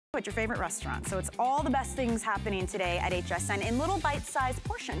at your favorite restaurant. So it's all the best things happening today at HSN in little bite-sized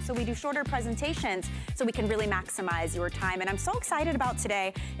portions. So we do shorter presentations so we can really maximize your time. And I'm so excited about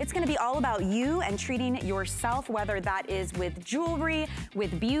today. It's gonna be all about you and treating yourself, whether that is with jewelry,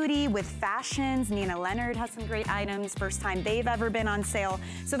 with beauty, with fashions. Nina Leonard has some great items, first time they've ever been on sale.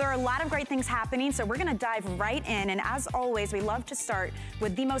 So there are a lot of great things happening. So we're gonna dive right in. And as always, we love to start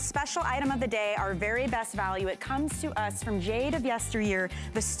with the most special item of the day, our very best value. It comes to us from Jade of yesteryear,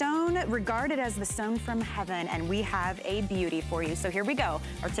 the stone regarded as the stone from heaven, and we have a beauty for you. So here we go,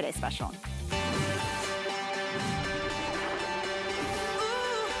 our today's special.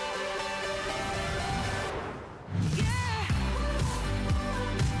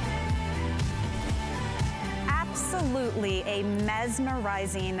 Absolutely a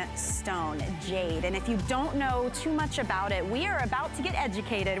mesmerizing stone, jade. And if you don't know too much about it, we are about to get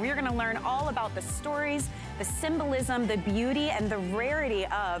educated. We are going to learn all about the stories, the symbolism, the beauty, and the rarity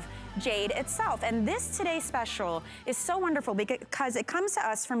of jade itself. And this today's special is so wonderful because it comes to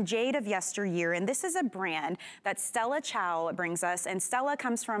us from Jade of yesteryear, and this is a brand that Stella Chow brings us. And Stella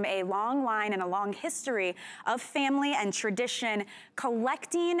comes from a long line and a long history of family and tradition,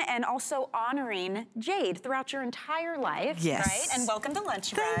 collecting and also honoring jade throughout your entire life. Yes. Right? And welcome to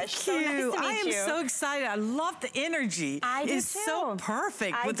Lunch Rush. Thank you. So nice to meet I am you. so excited. I love the energy. I do it's too. so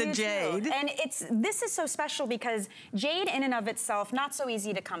perfect with the jade. Too. And this is so special because jade in and of itself, not so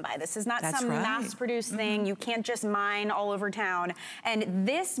easy to come by. This is not some mass-produced thing. You can't just mine all over town. And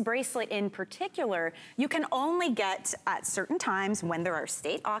this bracelet in particular, you can only get at certain times when there are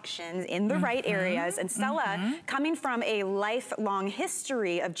state auctions in the right areas. And Stella, coming from a lifelong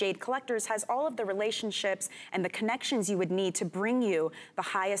history of jade collectors, has all of the relationships and the connections you would need to bring you the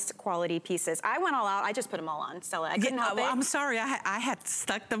highest quality pieces. I went all out. I just put them all on, Stella. I couldn't help it. I'm sorry. I had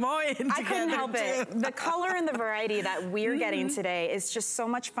stuck them all in together. I couldn't help it. The color and the variety that we're getting today is just so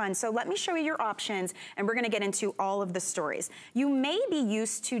much fun. So let me show you your options, and we're gonna get into all of the stories. You may be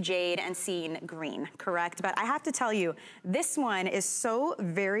used to jade and seeing green, correct? But I have to tell you, this one is so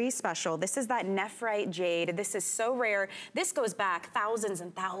very special. This is that nephrite jade. This is so rare. This goes back thousands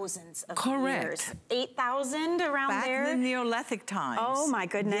and thousands of years. 8,000 around there. Back in the Neolithic times. Oh my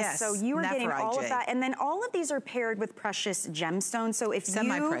goodness. Yes, so you are getting all jade. of that. And then all of these are paired with precious gemstones. So if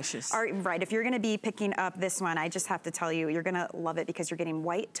semi-precious. if you're gonna be picking up this one, I just have to tell you, you're gonna love it because you're getting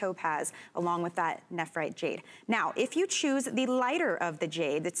white topaz along with that nephrite jade. Now, if you choose the lighter of the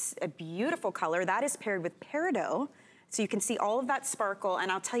jade, it's a beautiful color, that is paired with peridot. So you can see all of that sparkle, and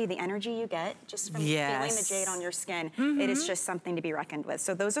I'll tell you the energy you get just from feeling the jade on your skin. It is just something to be reckoned with.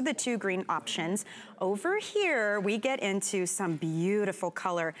 So those are the two green options. Over here, we get into some beautiful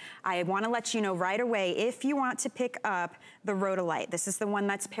color. I wanna let you know right away, if you want to pick up the rhodolite, this is the one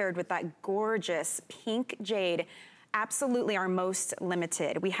that's paired with that gorgeous pink jade, absolutely our most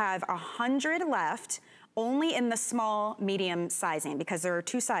limited. We have 100 left, only in the small medium sizing, because there are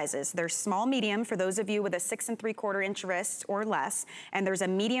two sizes. There's small medium for those of you with a 6 3/4 inch wrist or less, and there's a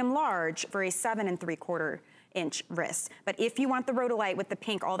medium large for a 7 3/4 inch wrist. But if you want the rhodolite with the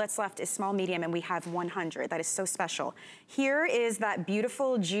pink, all that's left is small medium, and we have 100. That is so special. Here is that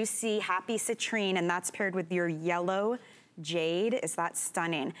beautiful, juicy, happy citrine, and that's paired with your yellow jade. Is that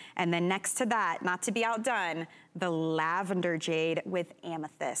stunning? And then next to that, not to be outdone, the lavender jade with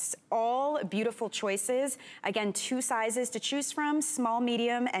amethyst. All beautiful choices. Again, two sizes to choose from, small,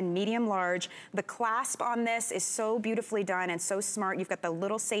 medium, and medium large. The clasp on this is so beautifully done and so smart. You've got the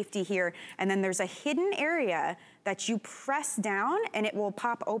little safety here, and then there's a hidden area that you press down and it will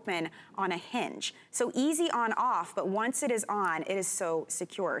pop open on a hinge. So easy on off, but once it is on, it is so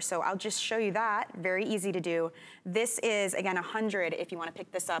secure. So I'll just show you that, very easy to do. This is, again, 100 if you wanna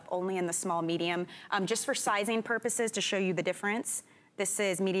pick this up, only in the small medium. Just for sizing purposes to show you the difference, this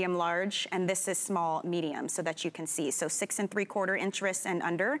is medium large and this is small medium so that you can see. So 6 3/4 inch wrist and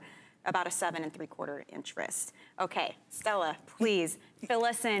under, about a 7 3/4 inch wrist. Okay, Stella, please fill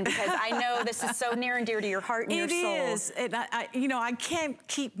us in because I know this is so near and dear to your heart and your soul. It is, and you know, I can't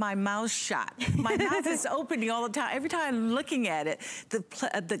keep my mouth shut. My mouth is opening all the time. Every time I'm looking at it,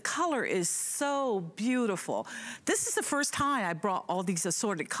 the color is so beautiful. This is the first time I brought all these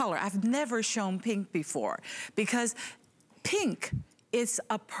assorted color. I've never shown pink before because pink is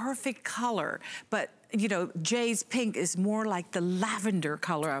a perfect color, but you know, Jay's pink is more like the lavender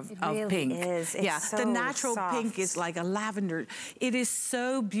color of pink. It really is. It's so the natural soft. Pink is like a lavender. It is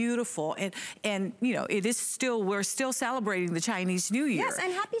so beautiful, and you know, it is still, we're still celebrating the Chinese New Year. Yes,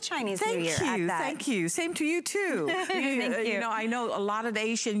 and happy Chinese New Year. Thank you. Same to you too. Thank you. You know, I know a lot of the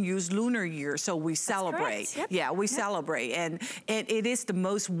Asian use Lunar Year, so we celebrate. Yep. Yeah, we celebrate, and it is the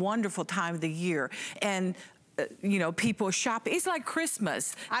most wonderful time of the year. And you know, people shopping. It's like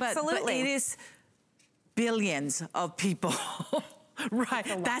Christmas. Absolutely. But it is billions of people.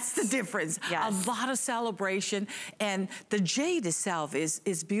 Right, that's the difference. Yes. A lot of celebration, and the jade itself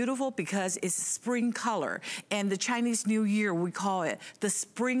is beautiful because it's spring color. And the Chinese New Year, we call it the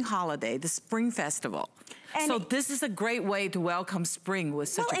spring holiday, the spring festival. And so this is a great way to welcome spring with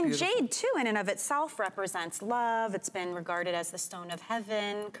such a beautiful... and jade too in and of itself represents love. It's been regarded as the stone of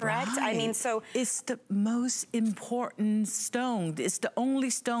heaven, correct? Right. I mean, so... It's the most important stone. It's the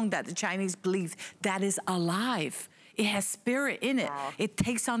only stone that the Chinese believe that is alive. It has spirit in it. Wow. It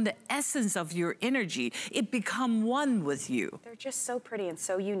takes on the essence of your energy. It becomes one with you. They're just so pretty and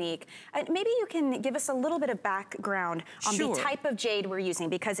so unique. Maybe you can give us a little bit of background on the type of jade we're using,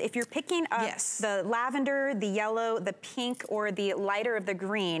 because if you're picking up the lavender, the yellow, the pink, or the lighter of the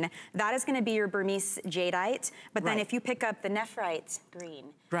green, that is gonna be your Burmese jadeite. But then if you pick up the nephrite green,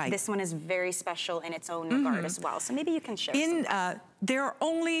 this one is very special in its own regard as well. So maybe you can share some. There are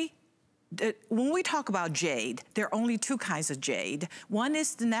only... when we talk about jade, there are only two kinds of jade. One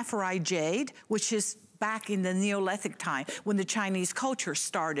is the nephrite jade, which is back in the Neolithic time when the Chinese culture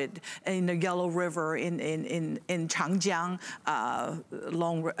started in the Yellow River, in Changjiang,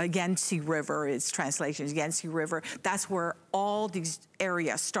 Yangtze River, its translation is Yangtze River. That's where all these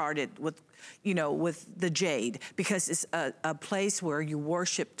areas started with, you know, with the jade, because it's a place where you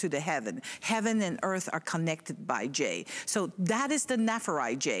worship to the heaven. Heaven and earth are connected by jade. So that is the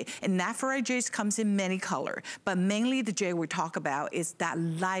nephrite jade. And nephrite jade comes in many colors, but mainly the jade we talk about is that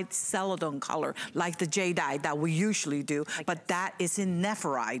light celadon color, like the jadeite that we usually do, but that is in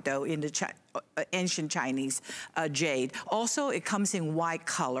nephrite though, in the ancient Chinese jade. Also, it comes in white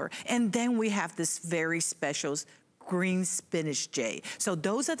color. And then we have this very special green spinach jade. So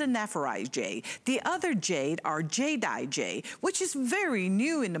those are the nephrite jade. The other jade are jadeite jade, which is very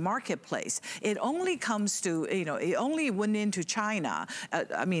new in the marketplace. It only comes to, you know, it only went into China,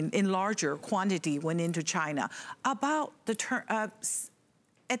 I mean, in larger quantity went into China about the turn,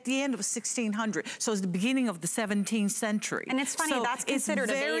 at the end of 1600, so it's the beginning of the 17th century. And it's funny, so that's considered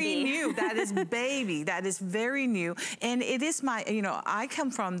a baby. It's very new. That is baby. That is very new. And it is my, you know, I come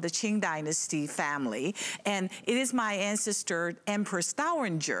from the Qing Dynasty family, and it is my ancestor, Empress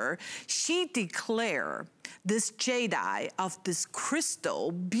Dowager. She declared this jadeite of this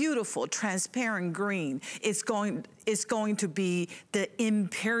crystal, beautiful, transparent green, it's going to be the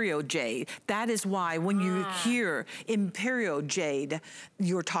imperial jade. That is why when you hear imperial jade,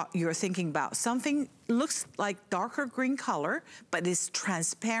 you're thinking about something looks like darker green color, but it's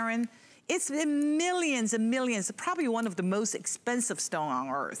transparent. It's in millions and millions, probably one of the most expensive stone on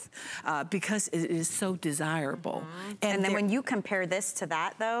earth because it is so desirable. And then when you compare this to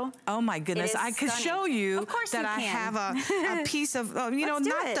that though, oh my goodness, I could show you that I have a piece of, you know,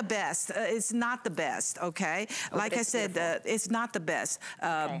 not the best. It's not the best, okay? Like I said, it's not the best,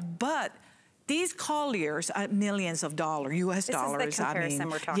 but these colliers are millions of dollars, US dollars. This is the comparison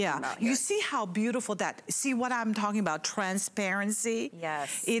we're talking about here. You see how beautiful that, see what I'm talking about, transparency?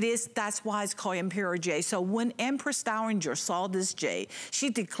 Yes. It is, that's why it's called imperial jade. So when Empress Dowager saw this jade, she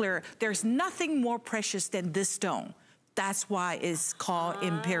declared, there's nothing more precious than this stone. That's why it's called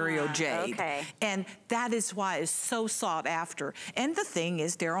imperial jade. And that is why it's so sought after. And the thing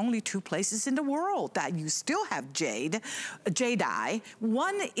is, there are only two places in the world that you still have jadeite.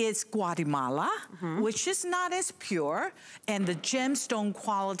 One is Guatemala, which is not as pure, and the gemstone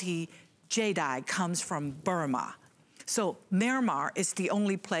quality jadeite comes from Burma. So Myanmar is the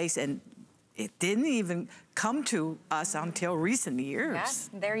only place, and it didn't even come to us until recent years.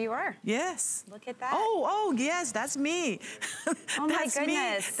 Yeah, there you are. Yes. Look at that. Oh, yes, that's me. Oh that's my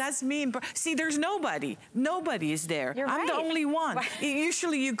goodness. Me. That's me. See, there's nobody. Nobody is there. I'm the only one.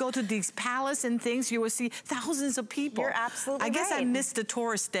 Usually you go to these palaces and things, you will see thousands of people. You're absolutely right. I guess I missed the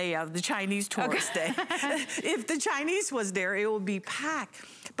tourist day of the Chinese tourist day. If the Chinese was there, it would be packed.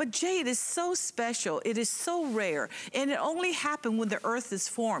 But jade is so special. It is so rare. And it only happened when the earth is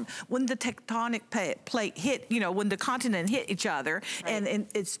formed, when the tectonic plate hit, you know, when the continent hit each other. And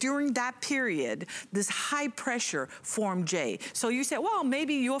it's during that period, this high pressure formed jade. So you say, well,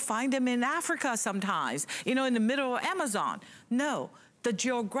 maybe you'll find them in Africa sometimes, you know, in the middle of Amazon. No.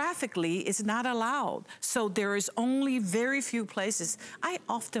 Geographically, it's not allowed. So there is only very few places. I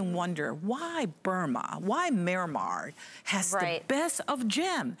often wonder why Burma, why Myanmar has the best of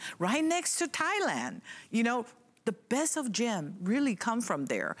gem right next to Thailand. You know, the best of gem really come from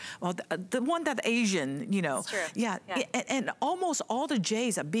there. Well, the one that Asian, you know. Yeah. And almost all the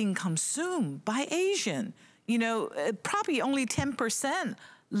jades are being consumed by Asian. You know, probably only 10%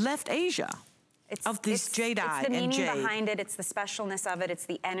 left Asia. of this jadeite It's the meaning jade. behind it. It's the specialness of it. It's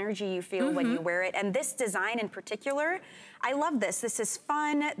the energy you feel when you wear it. And this design in particular, I love this. This is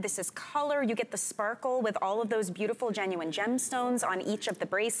fun. This is color. You get the sparkle with all of those beautiful, genuine gemstones on each of the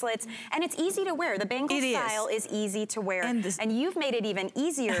bracelets. And it's easy to wear. The bangle style is easy to wear. And you've made it even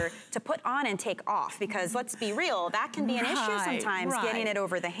easier to put on and take off, because let's be real, that can be an issue sometimes, getting it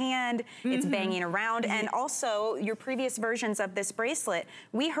over the hand. It's banging around. And also, your previous versions of this bracelet,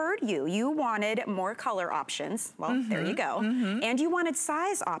 we heard you. You wanted more color options. Well, there you go. And you wanted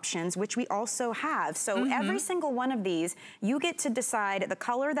size options, which we also have. So every single one of these, you get to decide the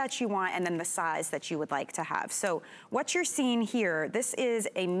color that you want and then the size that you would like to have. So what you're seeing here, this is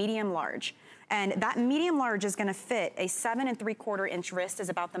a medium large. And that medium large is gonna fit a 7 3/4 inch wrist is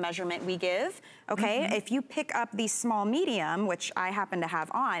about the measurement we give, okay? If you pick up the small medium, which I happen to have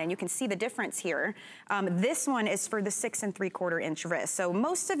on, and you can see the difference here, this one is for the 6 3/4 inch wrist. So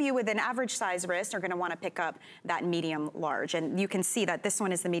most of you with an average size wrist are gonna wanna pick up that medium large. And you can see that this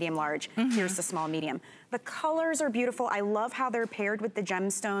one is the medium large, here's the small medium. The colors are beautiful. I love how they're paired with the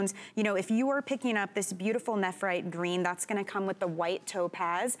gemstones. You know, if you are picking up this beautiful nephrite green, that's gonna come with the white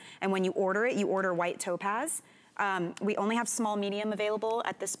topaz. And when you order it, you order white topaz. We only have small medium available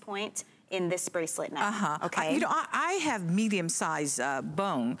at this point in this bracelet now, okay? You know, I have medium size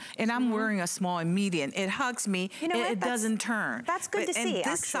bone, and I'm wearing a small and medium. It hugs me, you know it doesn't turn. That's good to see, And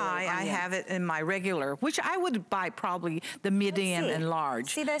this side, I have it in my regular, which I would buy probably the medium and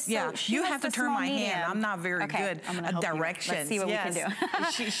large. See this? Yeah, so you have to turn my hand. I'm not very good at directions. Let's see what we can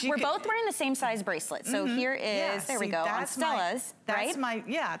do. We're both wearing the same size bracelet. So here is, there we go, on Stella's, right?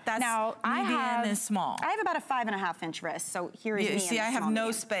 That's now, medium and small. I have about a 5 1/2 inch wrist, so here is me. See, I have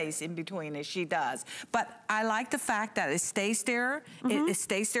no space in between as she does. But I like the fact that it stays there. It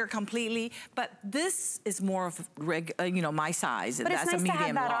stays there completely. But this is more of you know, my size. But that's it's nice a medium to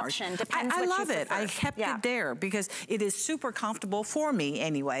have that large. option. Depends I what love you it. prefer. I kept it there because it is super comfortable for me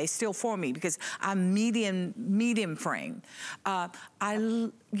anyway, still for me, because I'm medium frame.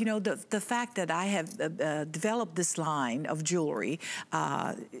 You know, the fact that I have developed this line of jewelry,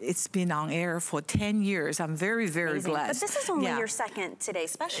 it's been on air for 10 years. I'm very, very blessed. But this is only your second Today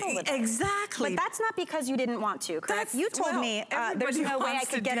Special with us. Exactly. But that's not because you didn't want to, correct? You told me there's no way I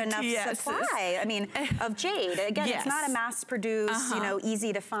could get enough supply. I mean, of jade. Again, it's not a mass-produced, you know,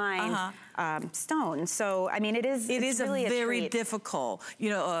 easy to find stone. So, I mean, it is really very difficult. You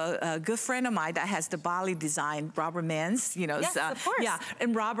know, a good friend of mine that has the Bali design, Robert Mans, you know. Yes, of course. Yeah,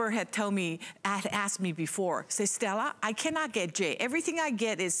 and Robert had told me, had asked me before, say, Stella, I cannot get jade. Everything I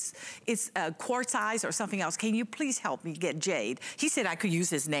get is quartz or something else. Can you please help me get jade? He said I could use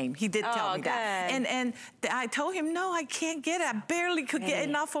his name. He did tell me that. And I told him, no, I can't get it. I barely could get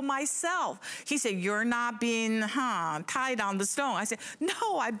enough for myself. He said, you're not being tied on the stone. I said,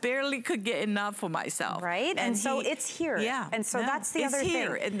 no, I barely could get enough for myself. Right? And so it's here. Yeah. And so that's the other thing. It's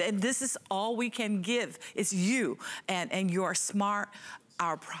here. And this is all we can give. It's you. And you're smart.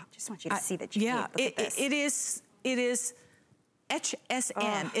 I just want you to see the jade. Yeah, Look at this. it is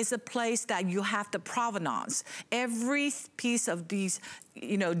HSN is a place that you have the provenance. Every piece of these,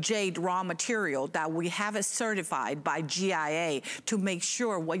 you know, jade raw material that we have it certified by GIA to make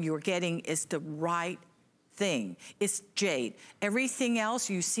sure what you're getting is the right thing. It's jade. Everything else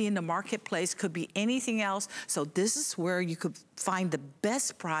you see in the marketplace could be anything else. So this is where you could find the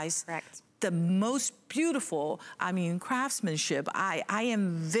best price. Correct. The most beautiful, I mean, craftsmanship. I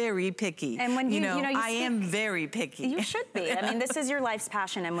am very picky. And when you know, I am very picky. You should be. I mean, this is your life's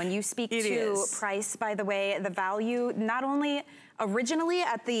passion. And when you speak to price, by the way, the value, not only originally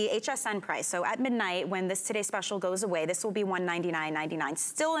at the HSN price, so at midnight when this Today Special goes away, this will be $199.99.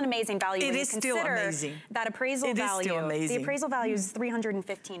 Still an amazing value. It is still amazing. That appraisal value. It is still amazing. The appraisal value is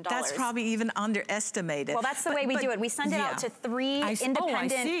 $315. That's probably even underestimated. Well, that's the way we do it. We send it out to 3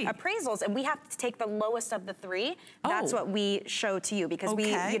 independent appraisals, and we have to take the lowest of the 3. That's what we show to you, because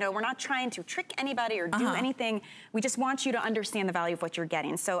we, you know, we're not trying to trick anybody or do anything. We just want you to understand the value of what you're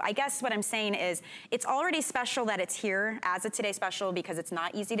getting. So I guess what I'm saying is it's already special that it's here as a Today Special, because it's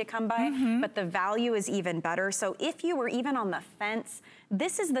not easy to come by, but the value is even better. So if you were even on the fence,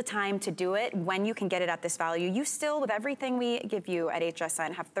 this is the time to do it when you can get it at this value. You still, with everything we give you at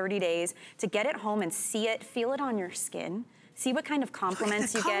HSN, have 30 days to get it home and see it, feel it on your skin, See what kind of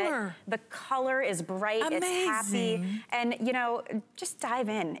compliments you get. The color is bright, amazing. It's happy, and you know, just dive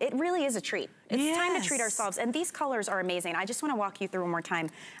in. It really is a treat. It's time to treat ourselves, and these colors are amazing. I just wanna walk you through one more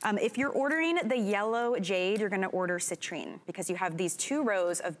time. If you're ordering the yellow jade, you're gonna order citrine, because you have these 2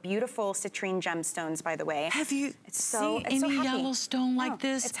 rows of beautiful citrine gemstones, by the way. Have you seen any yellow stone like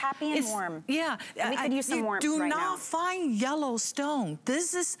this? It's happy and warm. Yeah. And we could use some warmth right now. Do not find yellow stone.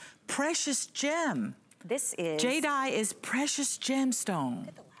 This is precious gem. This is... Jadeite is precious gemstone. Look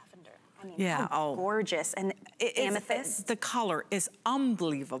at the lavender. I mean, gorgeous. And amethyst. The color is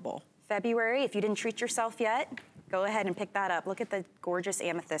unbelievable. February, if you didn't treat yourself yet, go ahead and pick that up. Look at the gorgeous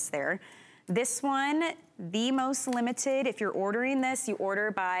amethyst there. This one, the most limited. If you're ordering this, you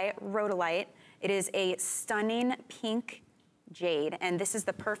order by Rhodolite. It is a stunning pink jade, and this is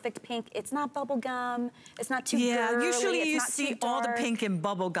the perfect pink. It's not bubblegum, it's not too girly, usually you it's not see too dark. all the pink in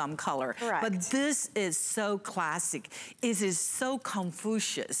bubblegum color. Correct. But this is so classic. It is so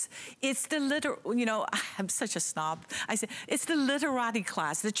Confucius. It's the you know, I'm such a snob. I say, it's the literati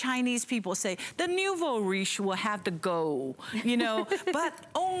class. The Chinese people say, the nouveau riche will have the go, you know, but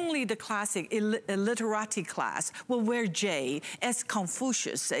only the classic literati class will wear jade, as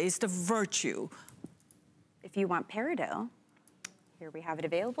Confucius says, the virtue. If you want peridot, here we have it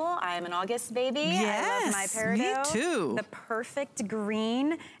available. I am an August baby. Yes, I love my peridot. me too. The perfect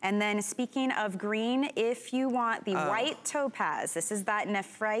green. And then speaking of green, if you want the white topaz, this is that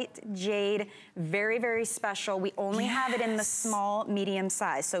nephrite jade, very, very special. We only have it in the small, medium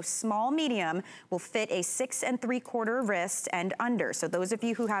size. So small, medium will fit a 6 3/4 wrist and under. So those of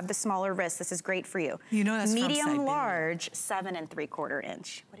you who have the smaller wrist, this is great for you. You know that's medium, from Siberia. Large, 7 3/4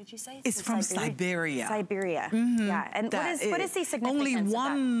 inch. What did you say? It's from Siberia. Siberia. Yeah. And what is the significance? Only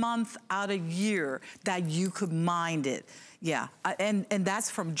 1 month out of year that you could mine it. Yeah, and that's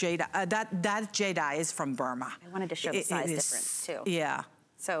from jadeite. That jadeite is from Burma. I wanted to show the size difference too. Yeah.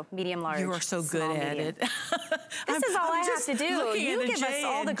 So medium, large. You are so good at it. This is all I have to do. You give us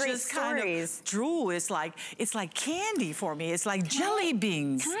all the great stories. Drool is like, it's like candy for me. It's like jelly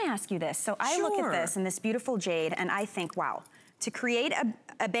beans. Can I ask you this? So I look at this and this beautiful jade, and I think, wow, to create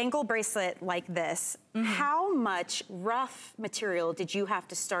a bangle bracelet like this, how much rough material did you have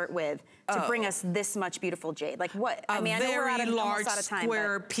to start with to bring us this much beautiful jade? Like what? I mean, I know we're almost out of time. A very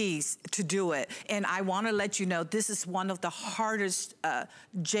large square piece to do it. And I want to let you know, this is one of the hardest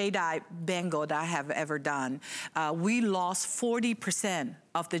jadeite bangle that I have ever done. We lost 40%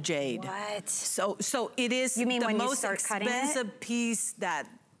 of the jade. What? So it is the most expensive piece that...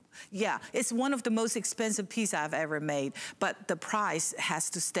 Yeah, it's one of the most expensive pieces I've ever made, but the price has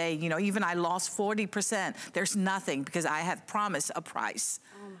to stay. You know, even I lost 40%. There's nothing because I have promised a price.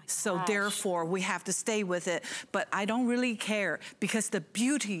 Oh my gosh. So therefore, we have to stay with it. But I don't really care because the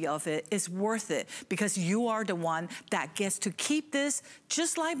beauty of it is worth it because you are the one that gets to keep this,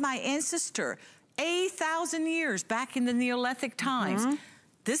 just like my ancestor, 8,000 years back in the Neolithic times.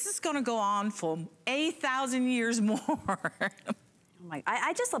 This is going to go on for 8,000 years more.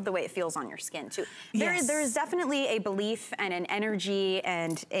 I just love the way it feels on your skin too. There's definitely a belief and an energy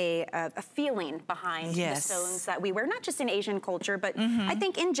and a feeling behind the stones that we wear, not just in Asian culture, but I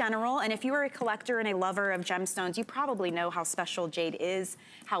think in general. And if you are a collector and a lover of gemstones, you probably know how special jade is,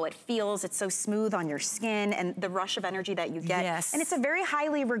 how it feels. It's so smooth on your skin and the rush of energy that you get. And it's a very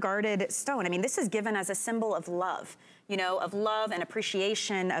highly regarded stone. I mean, this is given as a symbol of love. You know, of love and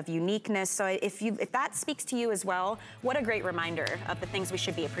appreciation, of uniqueness. So if that speaks to you as well, what a great reminder of the things we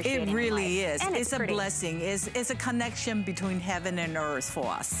should be appreciating. It really is. And it's a blessing. It's a connection between heaven and earth for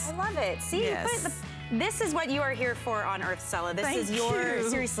us. I love it. See, this is what you are here for on Earth, Stella. This is your,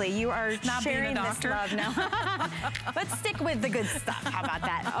 seriously, you are not sharing this love now. But stick with the good stuff. How about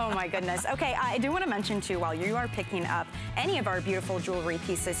that? Oh my goodness. Okay, I do want to mention too, while you are picking up any of our beautiful jewelry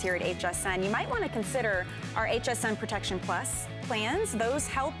pieces here at HSN, you might want to consider our HSN Protection Plus plans. Those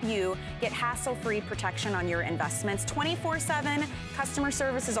help you get hassle-free protection on your investments. 24/7 customer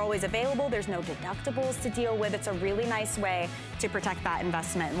service is always available. There's no deductibles to deal with. It's a really nice way to protect that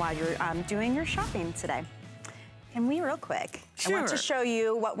investment while you're doing your shopping today. Can we real quick? I want to show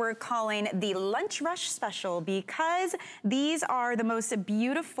you what we're calling the Lunch Rush Special because these are the most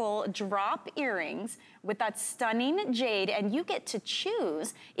beautiful drop earrings with that stunning jade, and you get to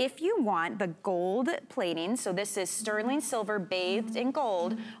choose if you want the gold plating, so this is sterling silver bathed in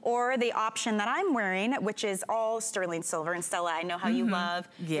gold, or the option that I'm wearing, which is all sterling silver. And Stella, I know how you love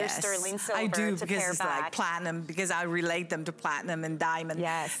your sterling silver. I do, to because pair it's back. like platinum, because I relate them to platinum and diamond.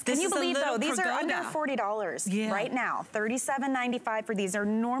 Yes. Can you believe though, these are under $40 right now, $37 $37.95 for these. Are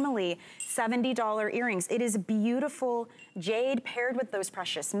normally $70 earrings. It is beautiful jade paired with those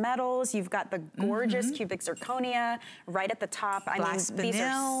precious metals. You've got the gorgeous cubic zirconia right at the top. I mean, these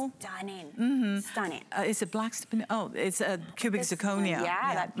are stunning. Stunning. Is it black spinel? Oh, it's a cubic zirconia.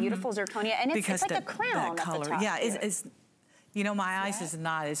 Yeah, that beautiful zirconia. And it's like a crown at the top. Yeah, it's you know, my eyes is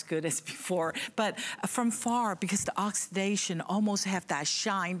not as good as before, but from far, because the oxidation almost have that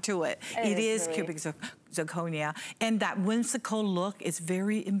shine to it. It is really cubic zirconia. And that whimsical look is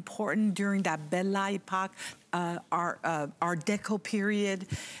very important during that Belle Epoque, Art Deco period.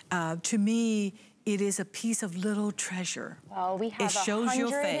 To me, it is a piece of little treasure. Well, we have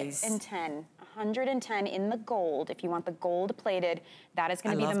 110 in the gold. If you want the gold plated, that is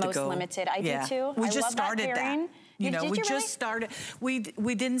going to be the most limited. I do too. We just started that. You know, we just started. We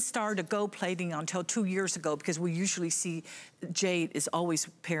didn't start a gold plating until 2 years ago because we usually see jade is always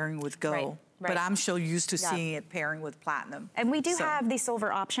pairing with gold. But I'm so used to seeing it pairing with platinum. And we do have the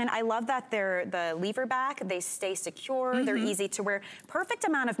silver option. I love that they're the lever back. They stay secure. They're easy to wear. Perfect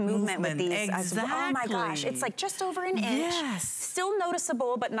amount of movement with these as well. Oh my gosh, it's like just over an inch. Still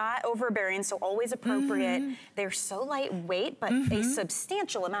noticeable, but not overbearing, so always appropriate. They're so lightweight, but a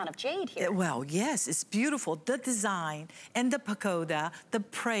substantial amount of jade here. Well, yes, it's beautiful. The design and the pagoda, the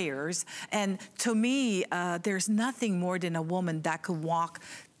prayers. And to me, there's nothing more than a woman that could walk,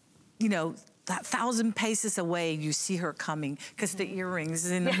 you know, that 1,000 paces away, you see her coming because the earrings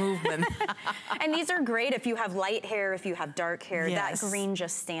in the movement. And these are great if you have light hair, if you have dark hair. That green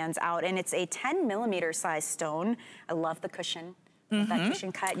just stands out. And it's a 10mm size stone. I love the cushion. That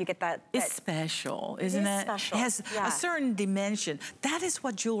cushion cut, you get that. It's special, isn't it? Special. It has a certain dimension. That is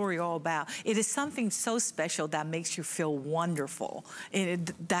what jewelry is all about. It is something so special that makes you feel wonderful.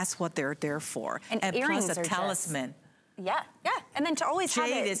 That's what they're there for. And earrings plus a talisman. And then to always have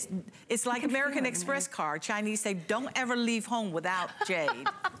it. It's like American Express card. Chinese say, don't ever leave home without jade.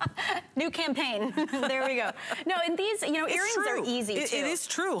 New campaign. There we go. No, and these, you know, earrings are easy too. It is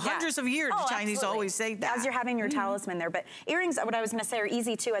true. Hundreds of years, the Chinese always say that. As you're having your talisman there. But earrings, what I was going to say, are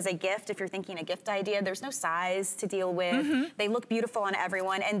easy too as a gift. If you're thinking a gift idea, there's no size to deal with. They look beautiful on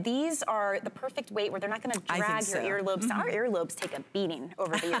everyone. And these are the perfect weight where they're not going to drag your earlobes. Our earlobes take a beating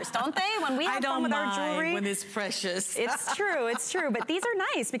over the years, don't they? When we have fun with our jewelry. When it's precious. It's true, it's true. But these are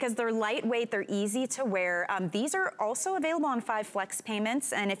nice because they're lightweight, they're easy to wear. These are also available on 5 flex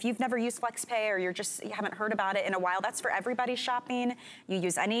payments. And if you've never used FlexPay or you haven't heard about it in a while, that's for everybody shopping. You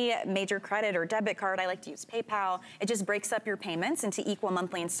use any major credit or debit card. I like to use PayPal. It just breaks up your payments into equal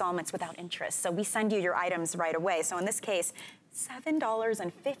monthly installments without interest. So we send you your items right away. So in this case,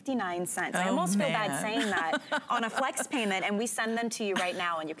 $7.59. I almost feel bad saying that on a flex payment, and we send them to you right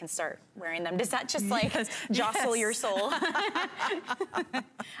now and you can start wearing them. Does that just like jostle your soul? I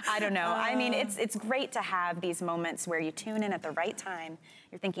don't know. I mean, it's great to have these moments where you tune in at the right time.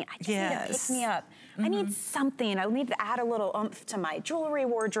 You're thinking, I just need to pick me up. I need something. I need to add a little oomph to my jewelry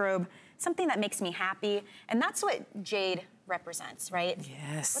wardrobe, something that makes me happy. And that's what jade represents, right?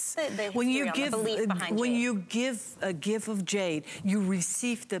 Yes. What's the history on the belief behind when jade? you give a gift of jade, you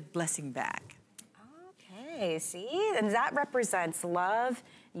receive the blessing back. Okay, see? And that represents love,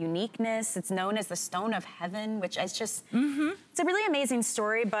 uniqueness. It's known as the stone of heaven, which is just, it's a really amazing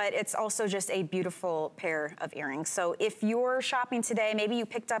story, but it's also just a beautiful pair of earrings. So if you're shopping today, maybe you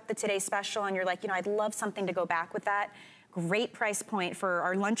picked up the Today Special and you're like, you know, I'd love something to go back with that. Great price point for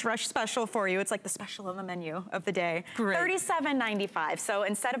our lunch rush special for you. It's like the special on the menu of the day. Great. $37.95. So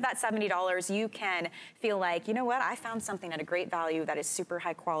instead of that $70, you can feel like, you know what, I found something at a great value that is super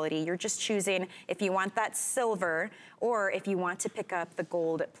high quality. You're just choosing if you want that silver or if you want to pick up the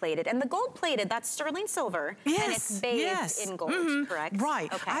gold plated. And the gold plated, that's sterling silver. Yes. And it's bathed in gold, correct?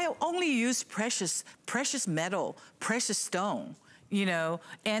 Right. Okay. I only use precious metal, precious stone. You know,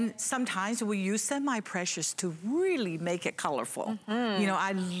 and sometimes we use semi-precious to really make it colorful. You know,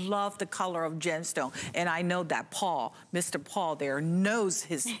 I love the color of gemstone, and I know that Mr. Paul there knows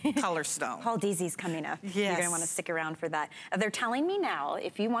his color stone. Paul Deasy's coming up. Yes. You're gonna wanna stick around for that. They're telling me now,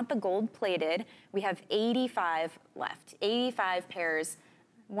 if you want the gold plated, we have 85 left, 85 pairs.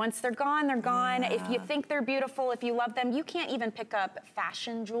 Once they're gone, they're gone. If you think they're beautiful, if you love them, you can't even pick up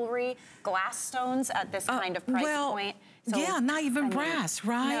fashion jewelry, glass stones at this kind of price point. So, yeah, not even brass,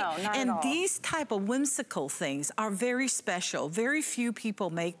 right? No, not at all. And these type of whimsical things are very special. Very few people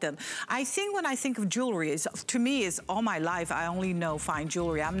make them. I think when I think of jewelry, to me, is all my life, I only know fine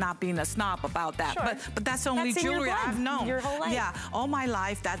jewelry. I'm not being a snob about that, but that's the only jewelry I've known. Your whole life. Yeah, all my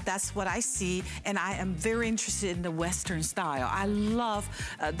life, that's what I see, and I am very interested in the Western style. I love,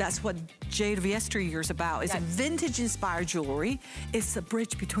 that's what Jade of Yesteryear is about. It's a vintage-inspired jewelry. It's a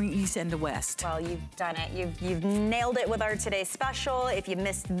bridge between East and the West. Well, you've done it. You've nailed it with our today's special. If you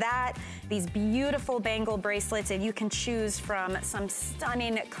missed that, these beautiful bangle bracelets, and you can choose from some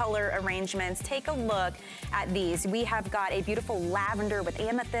stunning color arrangements. Take a look at these. We have got a beautiful lavender with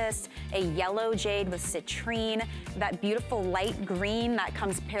amethyst, a yellow jade with citrine, that beautiful light green that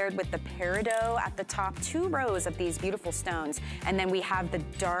comes paired with the peridot at the top, 2 rows of these beautiful stones. And then we have the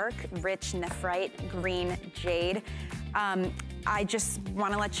dark, rich nephrite green jade. I just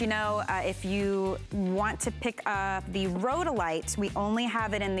want to let you know, if you want to pick up the rhodolite, we only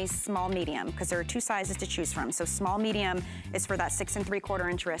have it in the small medium because there are 2 sizes to choose from. So small medium is for that 6 3/4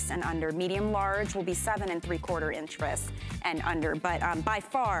 inch wrist and under. Medium large will be 7 3/4 inch wrist and under. But by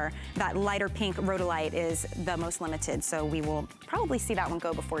far, that lighter pink rhodolite is the most limited. So we will probably see that one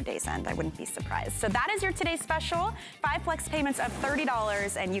go before day's end. I wouldn't be surprised. So that is your today's special. 5 flex payments of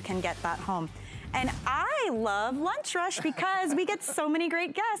 $30 and you can get that home. And I love Lunch Rush because we get so many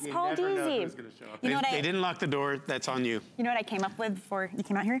great guests. You Paul never know Deasy. who's gonna show up. You know what They didn't lock the door, that's on you. You know what I came up with before you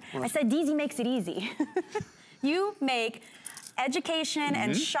came out here? I said, Deasy makes it easy. You make education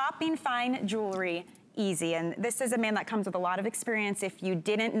and shopping fine jewelry easy. And this is a man that comes with a lot of experience. If you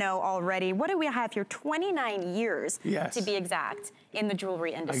didn't know already, what do we have here? 29 years to be exact in the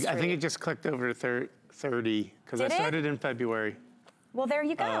jewelry industry. I think it just clicked over to 30 because I started in February. Well, there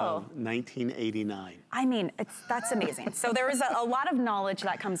you go. 1989. I mean, that's amazing. So there is a lot of knowledge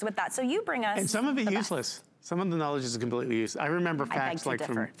that comes with that. So you bring us And some of it useless. Some of the knowledge is completely useless. I remember facts like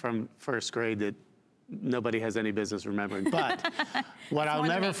from first grade that nobody has any business remembering. But what I'll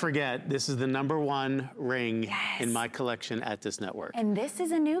never forget, this is the #1 ring in my collection at this network. And this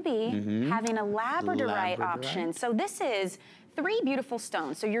is a newbie having a labradorite option. So this is 3 beautiful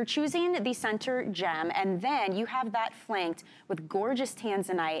stones. So you're choosing the center gem, and then you have that flanked with gorgeous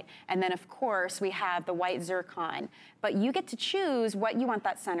tanzanite, and then of course we have the white zircon. But you get to choose what you want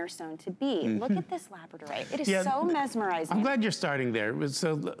that center stone to be. Look at this labradorite. It is so mesmerizing. I'm glad you're starting there.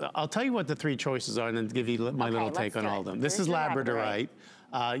 So I'll tell you what the 3 choices are and then give you my little take on all of them. This is labradorite.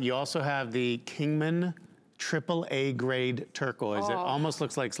 You also have the Kingman AAA grade turquoise. It almost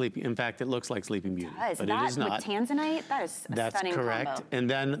looks like Sleeping. In fact, it looks like Sleeping Beauty, but it is not. With tanzanite, that is a stunning correct. combo. And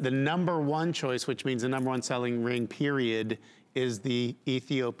then the #1 choice, which means the #1 selling ring period, is the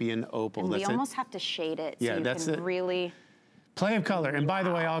Ethiopian opal. And we almost have to shade it so you can really. Play of color. And by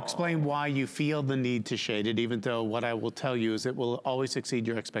the way, I'll explain why you feel the need to shade it, even though what I will tell you is it will always exceed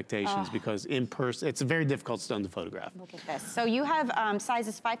your expectations because in person, it's a very difficult stone to photograph. Look at this. So you have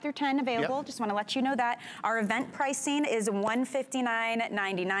sizes 5 through 10 available. Just want to let you know that. Our event pricing is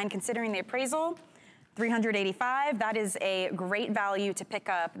 $159.99, considering the appraisal. $385. That is a great value to pick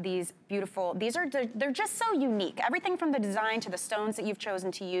up these beautiful. They're just so unique. Everything from the design to the stones that you've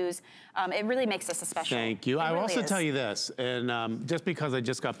chosen to use, it really makes this a special. Thank you. I will also tell you this, and just because I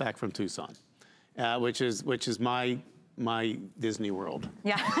just got back from Tucson, which is my Disney World.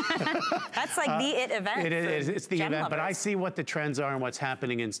 Yeah, that's like the it event. It is, it's the event, lovers. but I see what the trends are and what's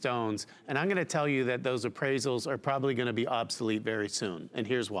happening in stones, and I'm gonna tell you that those appraisals are probably gonna be obsolete very soon, and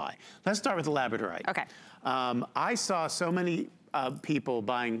here's why. Let's start with the labradorite. Okay. I saw so many people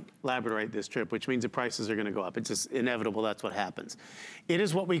buying labradorite this trip, which means the prices are gonna go up. It's just inevitable, that's what happens. It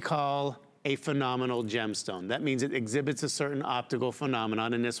is what we call a phenomenal gemstone. That means it exhibits a certain optical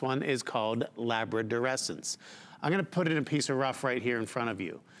phenomenon, and this one is called labradorescence. I'm gonna put in a piece of rough right here in front of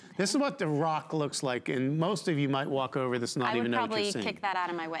you. This is what the rock looks like, and most of you might walk over this and not even know what you're seeing. I would probably kick that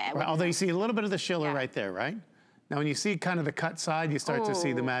out of my way. Although you see a little bit of the schiller right there, right? Now when you see kind of the cut side, you start to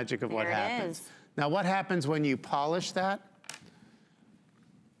see the magic of what happens. Now what happens when you polish that?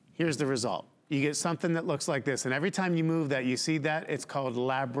 Here's the result. You get something that looks like this, and every time you move that, you see that, it's called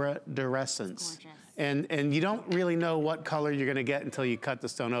labradorescence. And you don't really know what color you're gonna get until you cut the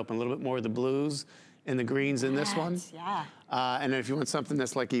stone open. A little bit more of the blues and the greens in this one. Yeah. And if you want something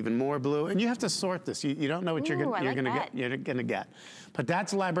that's like even more blue, and you have to sort this. You don't know what you're gonna get. But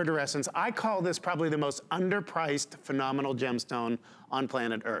that's labradorescence. I call this probably the most underpriced phenomenal gemstone on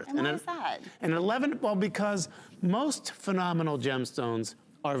planet Earth. And why is that? And 11, well, because most phenomenal gemstones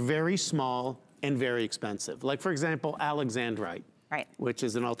are very small and very expensive. Like for example, alexandrite. Right. Which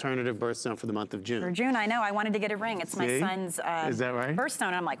is an alternative birthstone for the month of June. For June, I know. I wanted to get a ring. It's my son's is that right? birthstone.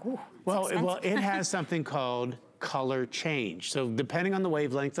 And I'm like, ooh, well, it has something called color change. So depending on the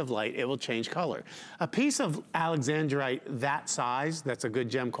wavelength of light, it will change color. A piece of alexandrite that size, that's a good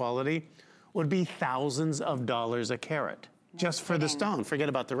gem quality, would be thousands of dollars a carat just for the stone. Forget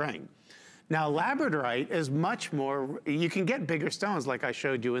about the ring. Now, labradorite is much more, you can get bigger stones like I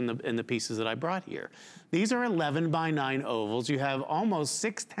showed you in the pieces that I brought here. These are 11x9 ovals. You have almost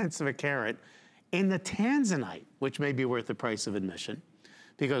 0.6 of a carat in the tanzanite, which may be worth the price of admission,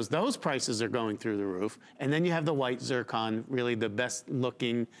 because those prices are going through the roof. And then you have the white zircon, really the best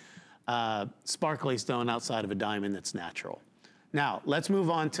looking sparkly stone outside of a diamond that's natural. Now, let's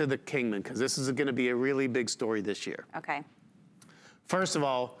move on to the Kingman, because this is gonna be a really big story this year. Okay. First of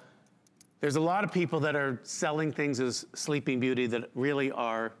all, there's a lot of people that are selling things as Sleeping Beauty that really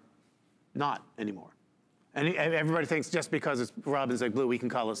are not anymore. And everybody thinks just because it's Robin's Egg Blue, we can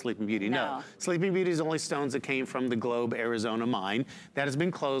call it Sleeping Beauty. No. Sleeping Beauty is only stones that came from the Globe, Arizona mine that has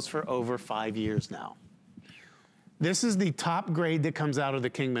been closed for over 5 years now. This is the top grade that comes out of the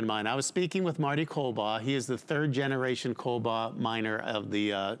Kingman mine. I was speaking with Marty Colbaugh. He is the 3rd generation Colbaugh miner of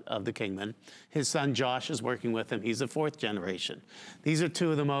the Kingman. His son Josh is working with him. He's the 4th generation. These are two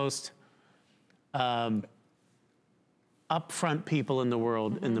of the most upfront people in the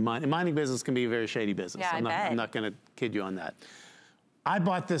world in the mining. Mining business can be a very shady business. Yeah, I'm not gonna kid you on that. I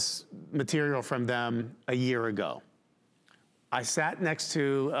bought this material from them a year ago. I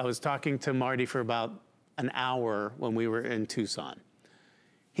was talking to Marty for about an hour when we were in Tucson.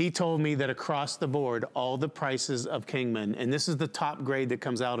 He told me that across the board, all the prices of Kingman, and this is the top grade that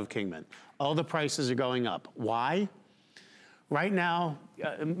comes out of Kingman, all the prices are going up. Why? Right now,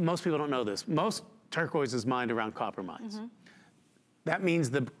 most people don't know this. Most turquoise is mined around copper mines. That means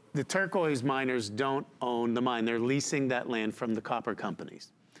the turquoise miners don't own the mine. They're leasing that land from the copper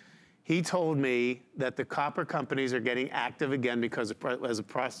companies. He told me that the copper companies are getting active again because as the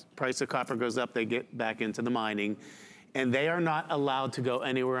price of copper goes up, they get back into the mining. And they are not allowed to go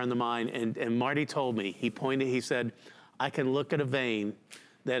anywhere on the mine. And Marty told me, he said, I can look at a vein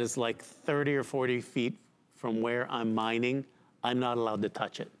that is like 30 or 40 feet from where I'm mining. I'm not allowed to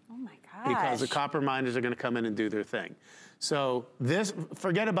touch it. Oh my gosh. Because the copper miners are gonna come in and do their thing. So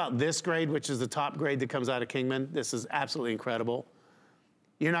forget about this grade, which is the top grade that comes out of Kingman. This is absolutely incredible.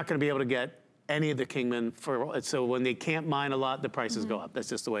 You're not gonna be able to get any of the Kingman so when they can't mine a lot, the prices go up. That's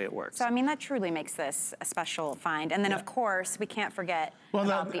just the way it works. So, I mean, that truly makes this a special find. And then, of course, we can't forget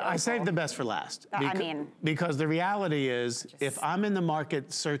about the opal. I saved the best for last. I because the reality is, if I'm in the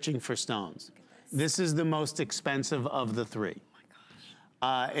market searching for stones, this is the most expensive of the 3. Oh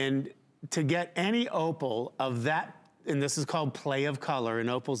my gosh. And to get any opal of that, and this is called play of color, and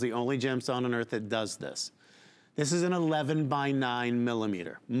opal's the only gemstone on earth that does this. This is an 11 by 9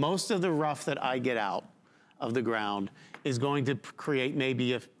 millimeter. Most of the rough that I get out of the ground is going to create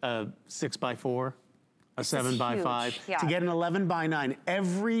maybe a 6 by 4, a 7 by 5. Yeah. To get an 11 by 9,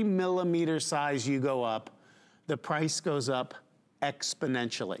 every millimeter size you go up, the price goes up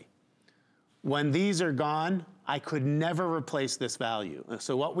exponentially. When these are gone, I could never replace this value.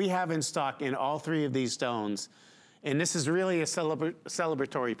 So what we have in stock in all 3 of these stones, and this is really a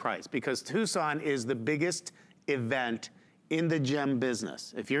celebratory price because Tucson is the biggest event in the gem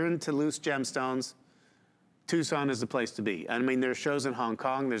business. If you're into loose gemstones, Tucson is the place to be. I mean, there's shows in Hong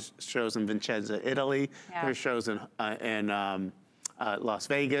Kong, there's shows in Vicenza, Italy, there's shows in Las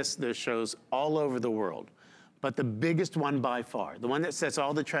Vegas, there's shows all over the world. But the biggest one by far, the one that sets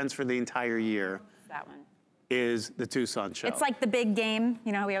all the trends for the entire year, that one is the Tucson show. It's like the big game.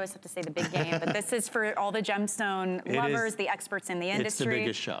 You know, we always have to say the big game, but this is for all the gemstone lovers, the experts in the industry. It's the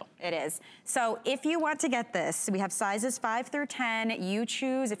biggest show. It is. So if you want to get this, we have sizes 5 through 10. You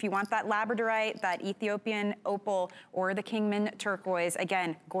choose if you want that labradorite, that Ethiopian opal, or the Kingman turquoise.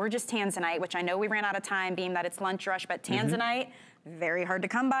 Again, gorgeous tanzanite, which I know we ran out of time being that it's lunch rush, but tanzanite, very hard to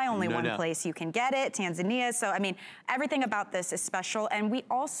come by, only one place you can get it, Tanzania. So, I mean, everything about this is special. And we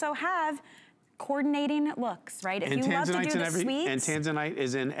also have coordinating looks, right? If you love to do the sweets. And tanzanite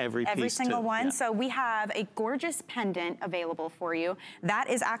is in every piece, every single one. Yeah. So we have a gorgeous pendant available for you. That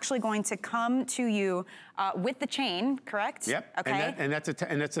is actually going to come to you with the chain, correct? Yep. Okay. And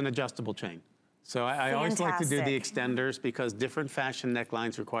that's an adjustable chain. So I always like to do the extenders because different fashion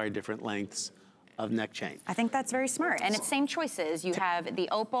necklines require different lengths of neck chain. I think that's very smart. And it's same choices. You have the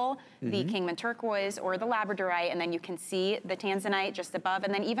opal, the Kingman turquoise, or the labradorite, and then you can see the tanzanite just above,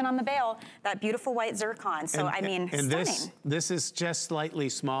 and then even on the bail, that beautiful white zircon. So, I mean, stunning. This is just slightly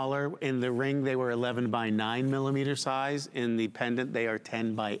smaller. In the ring, they were 11 by 9 millimeter size. In the pendant, they are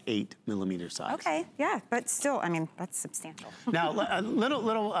 10 by 8 millimeter size. Okay, yeah, but still, I mean, that's substantial. Now, a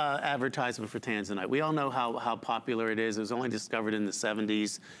little advertisement for tanzanite. We all know how popular it is. It was only discovered in the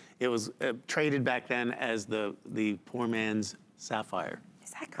 70s. It was traded back then as the poor man's sapphire. Is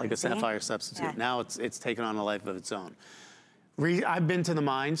that crazy? Like a sapphire substitute. Yeah. Now it's taken on a life of its own. I've been to the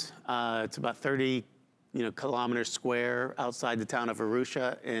mines. It's about 30 kilometers square outside the town of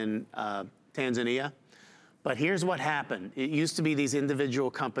Arusha in Tanzania. But here's what happened. It used to be these individual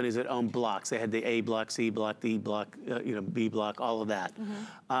companies that owned blocks. They had the A block, C block, D block, B block, all of that.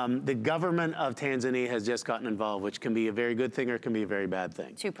 The government of Tanzania has just gotten involved, which can be a very good thing or it can be a very bad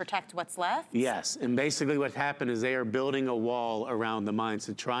thing. To protect what's left? Yes, and basically what happened is they are building a wall around the mines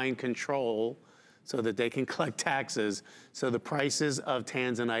to try and control so that they can collect taxes. So the prices of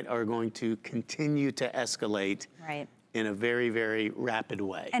Tanzanite are going to continue to escalate. Right. In a very, very rapid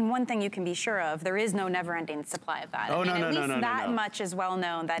way. And one thing you can be sure of, there is no never-ending supply of that. Oh, I mean, no, at least no, that much is well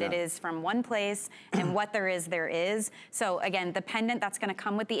known, that it is from one place, and what there is, there is. So again, the pendant, that's gonna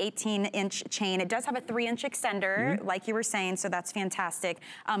come with the 18-inch chain. It does have a 3-inch extender, like you were saying, so that's fantastic.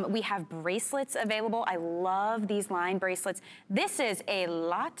 We have bracelets available. I love these line bracelets. This is a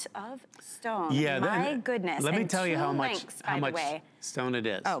lot of stone. Yeah, my goodness. Let me and tell you how much way. stone it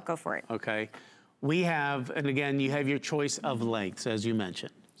is. Oh, go for it. Okay. We have, and again, you have your choice of lengths, as you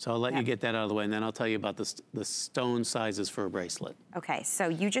mentioned. So I'll let you get that out of the way, and then I'll tell you about the stone sizes for a bracelet. Okay, so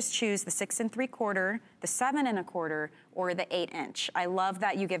you just choose the 6 3/4, the 7 1/4, or the 8-inch. I love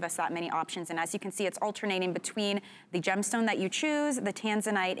that you give us that many options, and as you can see, it's alternating between the gemstone that you choose, the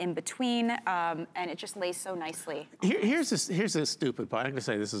tanzanite in between, and it just lays so nicely. Here's the stupid part. I'm gonna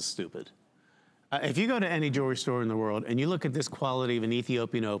say this is stupid. If you go to any jewelry store in the world and you look at this quality of an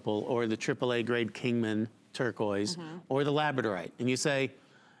Ethiopian opal or the AAA grade Kingman turquoise or the labradorite, and you say,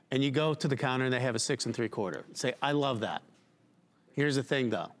 and you go to the counter and they have a 6 3/4, say, I love that. Here's the thing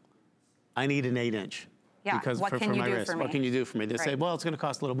though, I need an 8-inch. Yeah, because what can you do for me? What can you do for me? They say, well, it's gonna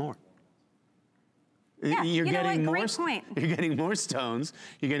cost a little more. Yeah, you're getting more, great point. You're getting more stones,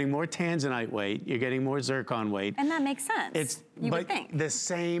 you're getting more tanzanite weight, you're getting more zircon weight. And that makes sense, you would think. The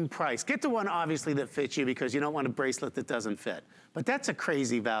same price. Get the one obviously that fits you because you don't want a bracelet that doesn't fit. But that's a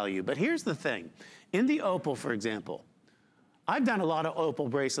crazy value. But here's the thing. In the opal, for example, I've done a lot of opal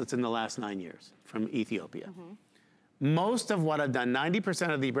bracelets in the last 9 years from Ethiopia. Most of what I've done,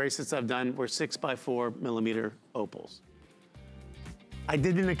 90% of the bracelets I've done were 6x4mm opals. I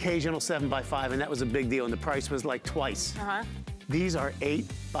did an occasional 7x5, and that was a big deal, and the price was like twice. These are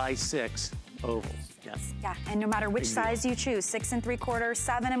 8x6 ovals. Yes. Yeah, and no matter which size you choose, 6 3/4,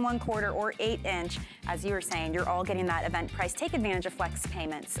 7 1/4, or 8-inch, as you were saying, you're all getting that event price. Take advantage of flex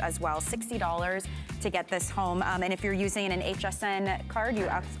payments as well, $60 to get this home. And if you're using an HSN card, you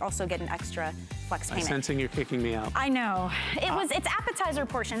also get an extra flex payment. I'm sensing you're kicking me out. I know. It's appetizer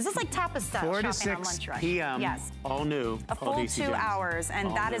portions. This is like tapas style 4 to shopping on 6 Lunch Rush. p.m. Yes. All new. A full 2 hours, and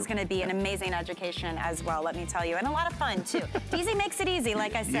All that new. is going to be an amazing education as well, let me tell you, and a lot of fun too. Easy makes it easy,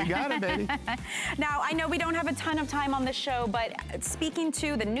 like I said. You got it, baby. Now, I know we don't have a ton of time on the show, but speaking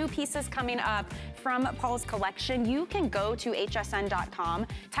to the new pieces coming up from Paul's collection, you can go to hsn.com,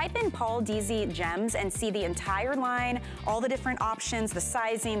 type in Paul DZ Gems, and see the entire line, all the different options, the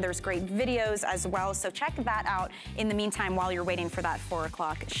sizing. There's great videos as well, so check that out in the meantime while you're waiting for that 4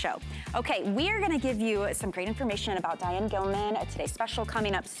 o'clock show. Okay, we are going to give you some great information about Diane Gilman, today's special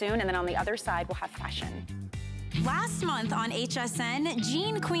coming up soon, and then on the other side, we'll have fashion. Last month on HSN,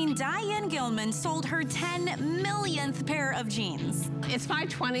 jean queen Diane Gilman sold her 10 millionth pair of jeans. It's my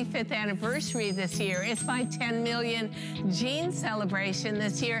 25th anniversary this year. It's my 10 million jean celebration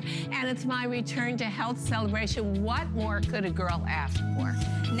this year, and it's my return to health celebration. What more could a girl ask for?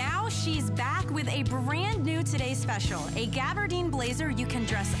 Now she's back with a brand new Today Special, a gabardine blazer you can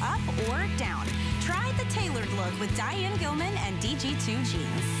dress up or down. Try the tailored look with Diane Gilman and DG2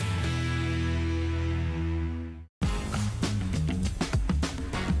 Jeans.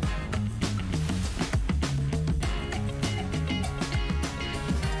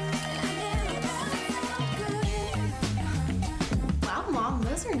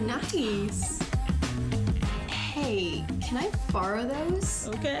 Those are nice. Hey, can I borrow those?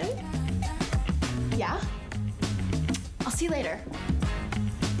 Okay. Yeah? I'll see you later.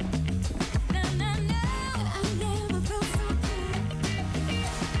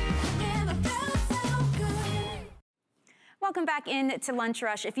 Welcome back into Lunch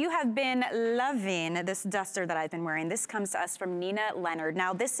Rush. If you have been loving this duster that I've been wearing, this comes to us from Nina Leonard.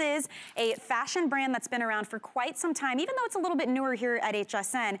 Now, this is a fashion brand that's been around for quite some time, even though it's a little bit newer here at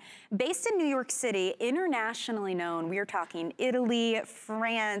HSN. Based in New York City, internationally known. We are talking Italy,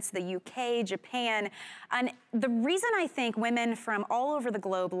 France, the UK, Japan. And the reason I think women from all over the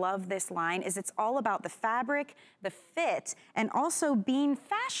globe love this line is it's all about the fabric, the fit, and also being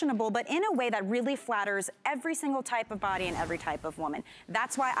fashionable, but in a way that really flatters every single type of body and every every type of woman.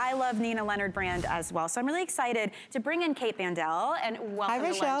 That's why I love Nina Leonard brand as well. So I'm really excited to bring in Kate Bandel and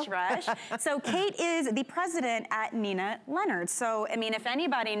welcome to Lunch Rush. So Kate is the president at Nina Leonard. So, I mean, if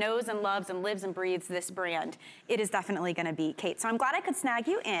anybody knows and loves and lives and breathes this brand, it is definitely gonna be Kate. So I'm glad I could snag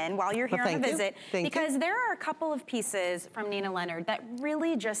you in while you're here on a visit, because there are a couple of pieces from Nina Leonard that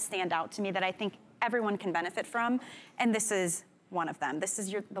really just stand out to me that I think everyone can benefit from, and this is one of them. This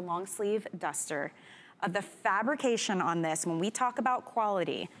is the long sleeve duster. The fabrication on this, when we talk about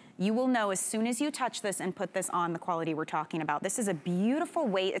quality, you will know as soon as you touch this and put this on the quality we're talking about. This is a beautiful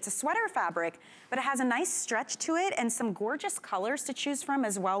weight. It's a sweater fabric, but it has a nice stretch to it and some gorgeous colors to choose from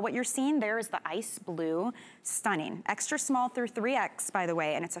as well. What you're seeing there is the ice blue. Stunning. Extra small through 3X, by the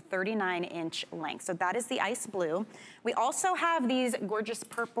way, and it's a 39-inch length. So that is the ice blue. We also have these gorgeous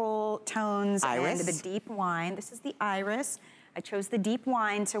purple tones and the deep wine. This is the iris. I chose the deep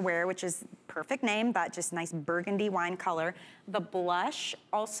wine to wear, which is perfect name, that just nice burgundy wine color. The blush,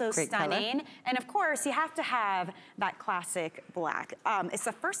 also stunning. Color. And of course, you have to have that classic black. It's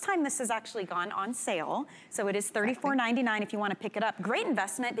the first time this has actually gone on sale. So it is $34.99 if you want to pick it up. Great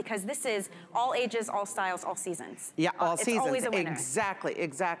investment, because this is all ages, all styles, all seasons. Yeah, all seasons. It's always a winner. Exactly,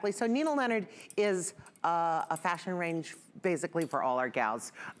 exactly. So Nina Leonard is a fashion range basically for all our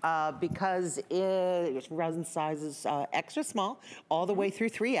gals, because it runs sizes extra small all the way through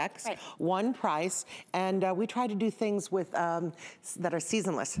 3X, one price, and we try to do things with that are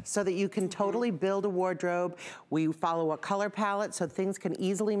seasonless so that you can totally build a wardrobe. We follow a color palette so things can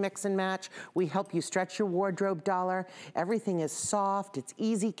easily mix and match. We help you stretch your wardrobe dollar. Everything is soft, it's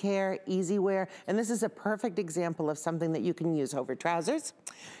easy care, easy wear, and this is a perfect example of something that you can use over trousers.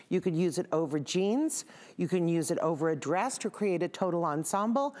 You could use it over jeans. You can use it over a dress to create a total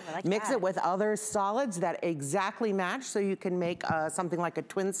ensemble. Mix it with other solids that exactly match, so you can make something like a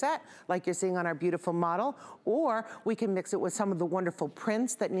twin set, like you're seeing on our beautiful model, or we can mix it with some of the wonderful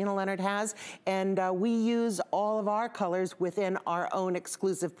prints that Nina Leonard has, and we use all of our colors within our own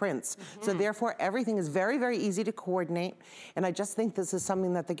exclusive prints. So therefore, everything is very, very easy to coordinate, and I just think this is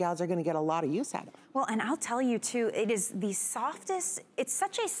something that the gals are gonna get a lot of use out of. Well, and I'll tell you too, it is the softest, it's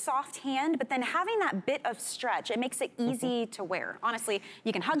such a soft hand, but then having that bit of stretch, it makes it easy to wear. Honestly,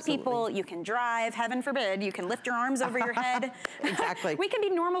 you can hug people, you can drive, heaven forbid, you can lift your arms over your head. Exactly. We can be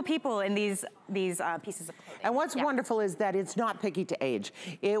normal people in these pieces of clothing. And what's wonderful is that it's not picky to age.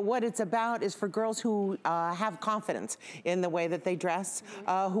 What it's about is for girls who have confidence in the way that they dress,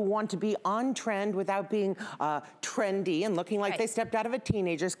 who want to be on trend without being trendy and looking like they stepped out of a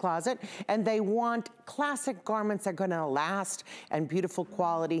teenager's closet, and they want classic garments that are gonna last and beautiful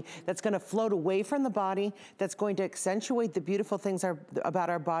quality, that's gonna float away from the body, that's going to accentuate the beautiful things about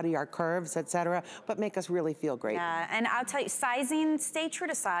our body, our curves, etc., but make us really feel great. Yeah, and I'll tell you, sizing, stay true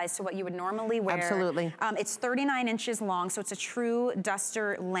to size to what you would normally wear. Absolutely. It's 39 inches long, so it's a true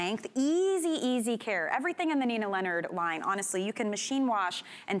duster length. Easy, easy care. Everything in the Nina Leonard line, honestly, you can machine wash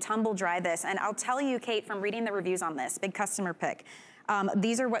and tumble dry this. And I'll tell you, Kate, from reading the reviews on this, big customer pick,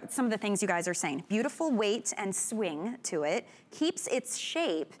 these are some of the things you guys are saying. Beautiful weight and swing to it, keeps its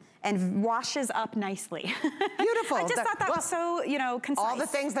shape, and washes up nicely. Beautiful. I just thought that was so, you know, concise. All the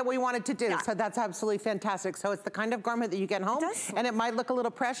things that we wanted to do, so that's absolutely fantastic. So it's the kind of garment that you get home, and it might look a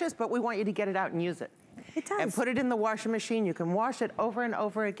little precious, but we want you to get it out and use it. It does. And put it in the washing machine. You can wash it over and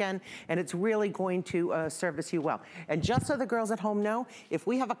over again, and it's really going to service you well. And just so the girls at home know, if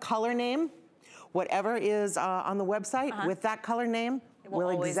we have a color name, whatever is on the website with that color name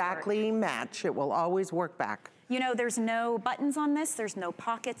will exactly match. It will always work back. You know, there's no buttons on this, there's no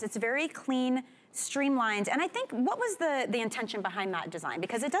pockets. It's very clean, streamlined. And I think, what was the intention behind that design?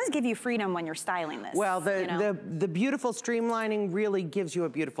 Because it does give you freedom when you're styling this. Well, the beautiful streamlining really gives you a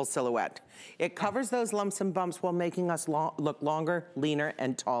beautiful silhouette. It covers those lumps and bumps while making us look longer, leaner,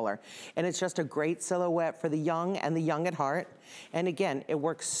 and taller. And it's just a great silhouette for the young and the young at heart. And again, it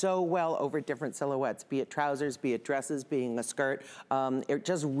works so well over different silhouettes, be it trousers, be it dresses, being a skirt. It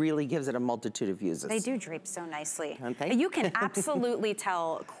just really gives it a multitude of uses. They do drape so nicely. Okay. You can absolutely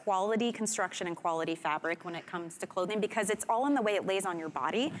tell quality construction and quality fabric when it comes to clothing, because it's all in the way it lays on your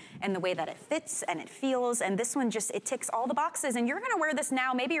body and the way that it fits and it feels. And this one just, it ticks all the boxes. And you're gonna wear this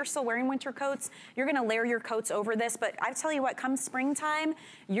now. Maybe you're still wearing winter coats. You're gonna layer your coats over this. But I tell you what, come springtime,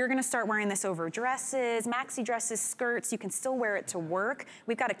 you're gonna start wearing this over dresses, maxi dresses, skirts. You can still wear it to work.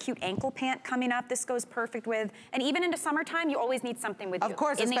 We've got a cute ankle pant coming up. This goes perfect with, and even into summertime, you always need something with you. Of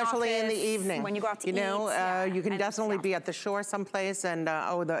course, especially in the evening. When you go out to eat. You can definitely be at the shore someplace and,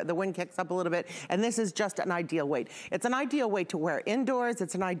 the wind kicks up a little bit. And this is just an ideal weight. It's an ideal weight to wear indoors.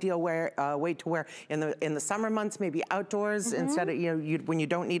 It's an ideal weight to wear in the summer months, maybe outdoors instead of, when you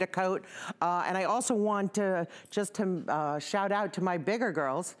don't need a coat. And I also want to shout out to my bigger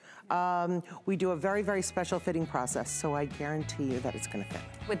girls. We do a very, very special fitting process, so I guarantee you that it's gonna fit.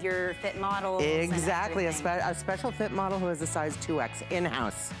 With your fit models. Exactly, a special fit model who is a size 2X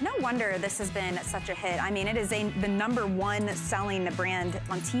in-house. No wonder this has been such a hit. I mean, it is the #1 selling brand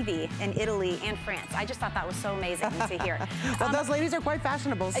on TV in Italy and France. I just thought that was so amazing to hear. Well, those ladies are quite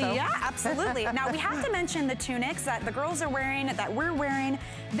fashionable, so. Yeah, absolutely. Now, we have to mention the tunics that the girls are wearing, that we're wearing.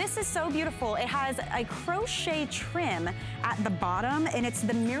 This is so beautiful. It has a crochet trim at the bottom, and it's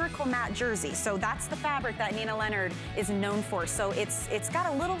the Miracle Matte jersey. So that's the fabric that Nina Leonard is known for. So it's got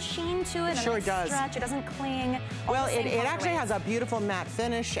a little sheen to it. It sure does. Stretch. It doesn't cling. Well, it actually has a beautiful matte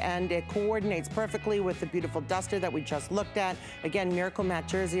finish, and it coordinates perfectly with the beautiful duster that we just looked at. Again, Miracle Matte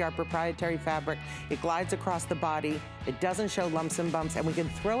jersey, our proprietary fabric. It glides across the body. It doesn't show lumps and bumps, and we can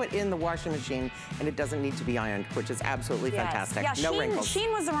throw it in the washing machine, and it doesn't need to be ironed, which is absolutely fantastic. Yeah, no wrinkles.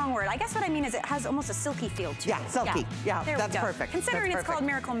 Sheen was the wrong word. I guess what I mean is it has almost a silky feel to it. Yeah, silky. Yeah, that's perfect. Considering it's called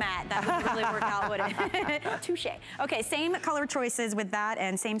Miracle Matte, that would really work out, wouldn't it? Touche. Okay, same color choices with that,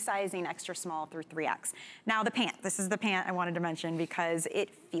 and same sizing, extra small through 3X. Now the pant. This is the pant I wanted to mention because it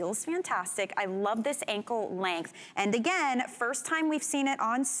feels fantastic. I love this ankle length. And again, first time we've seen it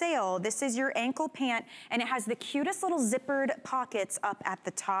on sale. This is your ankle pant, and it has the cutest little zippered pockets up at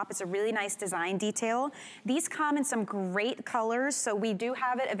the top. It's a really nice design detail. These come in some great colors, so we do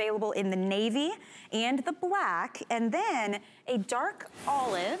have it available in the navy and the black, and then a dark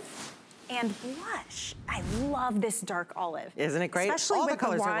olive and blush. I love this dark olive. Isn't it great? Especially all with the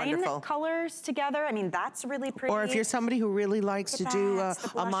colors the are wine wonderful. colors together. I mean, that's really pretty. Or if you're somebody who really likes to do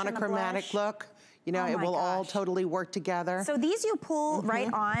a monochromatic look, you know, it will all totally work together. So these you pull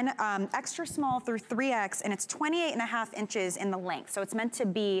right on, extra small through 3X, and it's 28.5 inches in the length. So it's meant to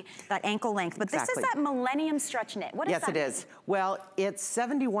be that ankle length. But this is that Millennium Stretch Knit. What is that? Yes, it is. Well, it's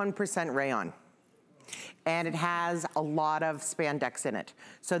 71% rayon. And it has a lot of spandex in it.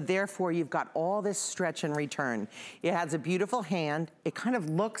 So therefore, you've got all this stretch and return. It has a beautiful hand. It kind of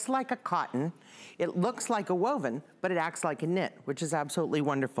looks like a cotton. It looks like a woven, but it acts like a knit, which is absolutely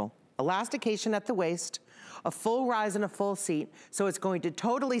wonderful. Elastication at the waist, a full rise and a full seat, so it's going to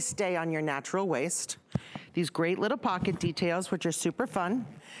totally stay on your natural waist. These great little pocket details, which are super fun.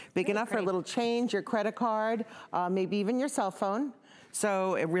 Big enough for a little change, your credit card, maybe even your cell phone.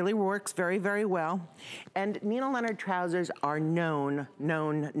 So it really works very, very well. And Nina Leonard trousers are known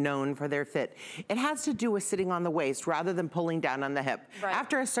for their fit. It has to do with sitting on the waist rather than pulling down on the hip. Right.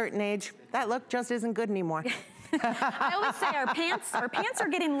 After a certain age, that look just isn't good anymore. I always say our pants are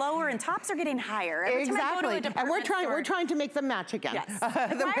getting lower and tops are getting higher. Every time I go to a department store, we're trying to make them match again. Yes.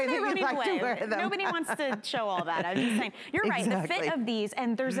 The way that you like to wear them. Nobody wants to show all that. I'm just saying. You're right. The fit of these,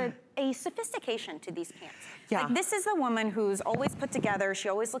 and there's a sophistication to these pants. Yeah. Like, this is the woman who's always put together. She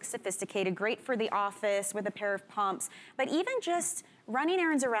always looks sophisticated, great for the office with a pair of pumps, but even just running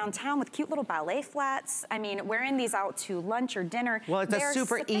errands around town with cute little ballet flats. I mean, wearing these out to lunch or dinner. Well, it's a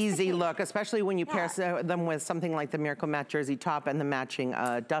super easy look, especially when you pair them with something like the Miracle Matte jersey top and the matching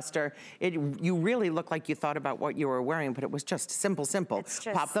duster. You really look like you thought about what you were wearing, but it was just simple.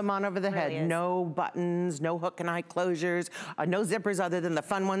 Pop them on over the head. No buttons, no hook and eye closures, no zippers other than the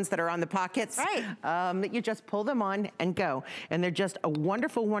fun ones that are on the pockets. Right. You just pull them on and go. And they're just a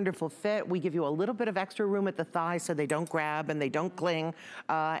wonderful, wonderful fit. We give you a little bit of extra room at the thigh so they don't grab and they don't cling.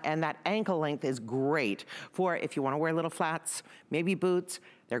 And that ankle length is great for if you want to wear little flats, maybe boots.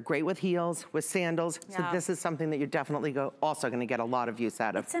 They're great with heels, with sandals. So this is something that you're definitely also going to get a lot of use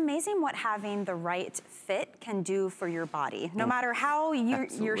out of. It's amazing what having the right fit can do for your body. No matter how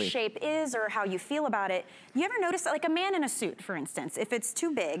your shape is or how you feel about it. You ever notice that, like a man in a suit, for instance, if it's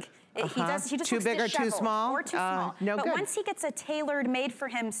too big, he just too looks big or too small? Or too small. No but good. Once he gets a tailored,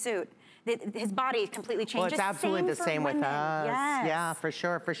 made-for-him suit, his body completely changes. Well, it's absolutely the same with us. Yes. Yeah, for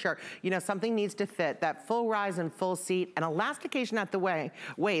sure, for sure. You know, something needs to fit. That full rise and full seat and elastication at the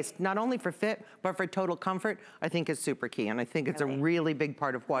waist, not only for fit, but for total comfort, I think is super key. And I think it's a really big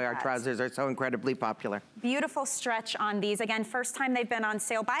part of why our trousers are so incredibly popular. Beautiful stretch on these. Again, first time they've been on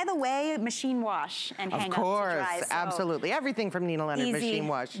sale. By the way, machine wash and hang up to dry. Of course, absolutely. Everything from Nina Leonard, machine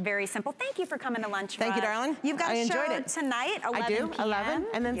wash. Very simple. Thank you for coming to lunch. Thank you, darling. You've got a show tonight, 11 I do, p.m. 11,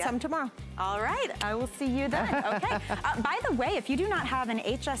 and then some tomorrow. All right, I will see you then, okay? By the way, if you do not have an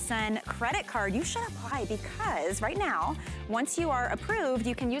HSN credit card, you should apply because right now, once you are approved,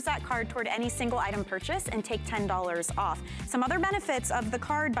 you can use that card toward any single item purchase and take $10 off. Some other benefits of the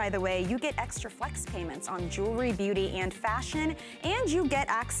card, by the way, you get extra flex payments on jewelry, beauty, and fashion, and you get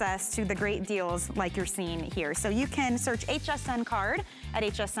access to the great deals like you're seeing here. So you can search HSN card at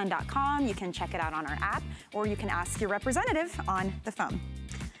hsn.com, you can check it out on our app, or you can ask your representative on the phone.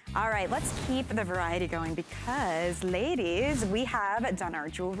 All right, let's keep the variety going because, ladies, we have done our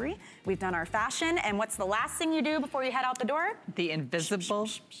jewelry, we've done our fashion, and what's the last thing you do before you head out the door? The invisible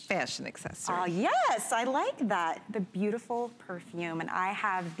fashion accessory. Oh, yes, I like that. The beautiful perfume. And I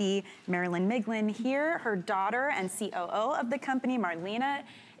have the Marilyn Miglin here, her daughter and COO of the company, Marlena,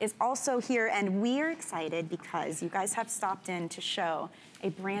 is also here, and we're excited because you guys have stopped in to show a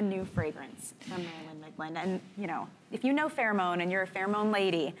brand new fragrance from Marilyn Miglin. And you know, if you know pheromone and you're a pheromone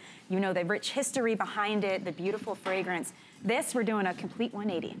lady, you know the rich history behind it, the beautiful fragrance. This, we're doing a complete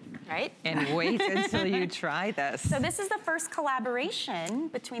 180, right? And wait until you try this. So this is the first collaboration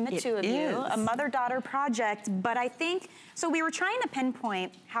between the two of you, a mother-daughter project, but I think, so we were trying to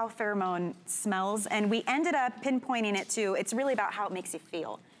pinpoint how pheromone smells, and we ended up pinpointing it to, it's really about how it makes you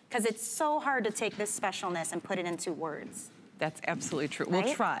feel, because it's so hard to take this specialness and put it into words. That's absolutely true. Right?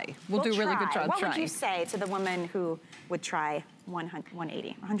 We'll try. We'll do a really good job What trying. would you say to the woman who would try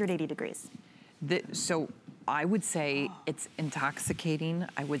 180 degrees? So I would say it's intoxicating.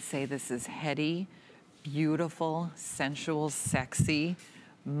 I would say this is heady, beautiful, sensual, sexy,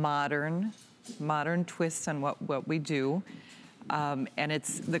 modern twist on what we do. And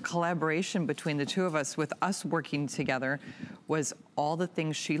it's the collaboration between the two of us, with us working together, was all the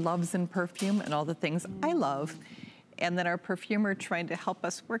things she loves in perfume and all the things I love. And then our perfumer trying to help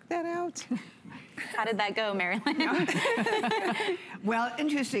us work that out. How did that go, Marilyn? Well,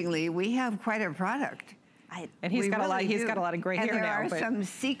 interestingly, we have quite a product. And he's got a lot of gray hair now. And there are some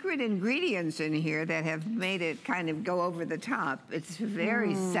secret ingredients in here that have made it kind of go over the top. It's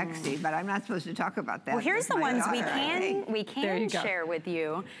very sexy, but I'm not supposed to talk about that. Well, here's the ones we daughter, can share with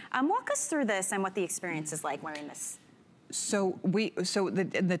you. Walk us through this and what the experience is like wearing this. So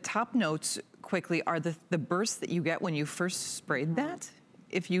the top notes quickly are the bursts that you get when you first sprayed that.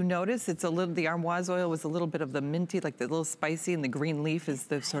 If you notice, it's a little, the armoise oil was a little bit of the minty, like the little spicy, and the green leaf is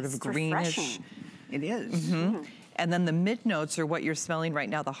the sort of greenish. Refreshing. It is. Mm-hmm. And then the mid notes are what you're smelling right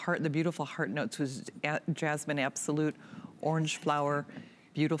now. The beautiful heart notes was jasmine absolute, orange flower,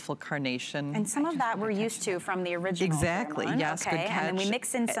 beautiful carnation. And some of that we're used to from the original. Exactly, pheromone. yes, okay. good catch. And then we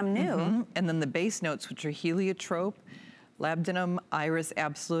mix in some new. Mm-hmm. And then the base notes, which are heliotrope, labdanum, iris,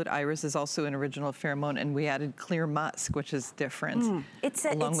 absolute. Iris is also an original pheromone, and we added clear musk, which is different,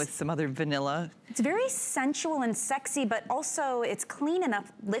 along with some other vanilla. It's very sensual and sexy, but also it's clean and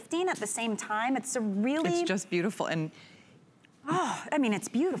uplifting at the same time. It's a really... It's just beautiful. And I mean, it's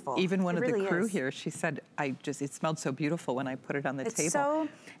beautiful. even one it of really the crew is. here, she said, it smelled so beautiful when I put it on the table. So, and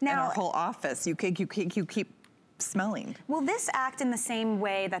now, our whole office, you keep smelling. Will this act in the same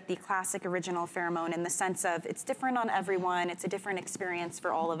way that the classic original pheromone, in the sense of it's different on everyone, it's a different experience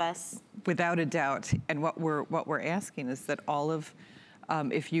for all of us? Without a doubt. And what we're asking is that all of,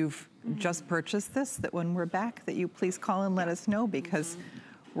 if you've just purchased this, that when we're back, that you please call and let us know, because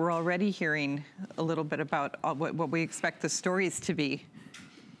we're already hearing a little bit about what we expect the stories to be.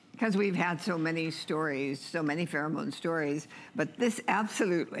 Because we've had so many stories, so many pheromone stories, but this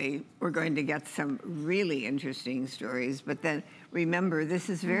absolutely, we're going to get some really interesting stories. But then remember, this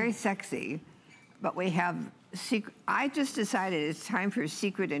is very sexy, but we have I just decided it's time for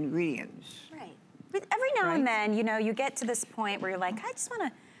secret ingredients. Right. But every now and then, you know, you get to this point where you're like, I just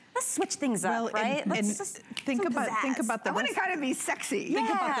want to, let's switch things up, right? Let's just think about the I want to kind of be sexy. Think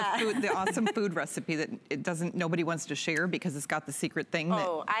about the food, the awesome food recipe that nobody wants to share because it's got the secret thing.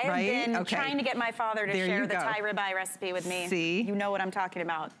 I have been trying to get my father to share the Thai ribeye recipe with me. See? You know what I'm talking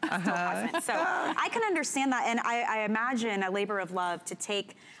about. Still hasn't. So I can understand that, and I imagine a labor of love to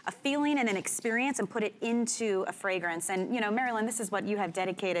take a feeling and an experience and put it into a fragrance. And you know, Marilyn, this is what you have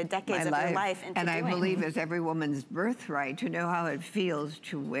dedicated decades of your life into and doing. I believe it's every woman's birthright to know how it feels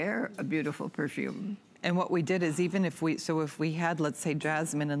to wear a beautiful perfume. And what we did is, even if we had, let's say,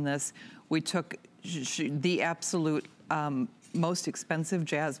 jasmine in this, we took the absolute most expensive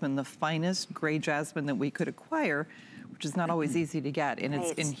jasmine, the finest gray jasmine that we could acquire, which is not always easy to get, and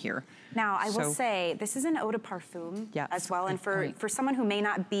it's in here. Now, I will say, this is an eau de parfum as well, and for someone who may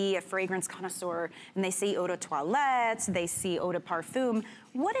not be a fragrance connoisseur, and they see eau de toilette, they see eau de parfum,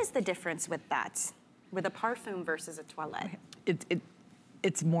 what is the difference with that, with a parfum versus a toilette?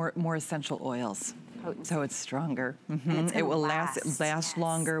 It's more essential oils. Potent. So it's stronger. It's It will last yes.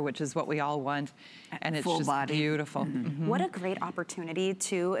 longer, which is what we all want. And it's Full just body. beautiful. What a great opportunity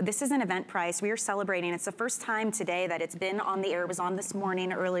to, this is an event price. We are celebrating. It's the first time today that it's been on the air. It was on this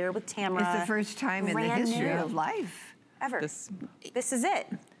morning earlier with Tamara. It's the first time in the Brand history new. of life. Ever. This- This is it.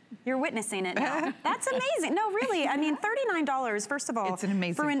 You're witnessing it now. That's amazing. No, really. I mean, $39, first of all. It's an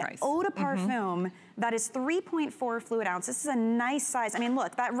amazing for an price. eau de parfum that is 3.4 fluid ounce. This is a nice size. I mean,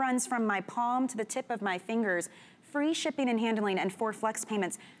 look, that runs from my palm to the tip of my fingers. Free shipping and handling and 4 flex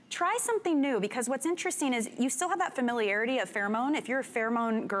payments. Try something new, because what's interesting is you still have that familiarity of pheromone. If you're a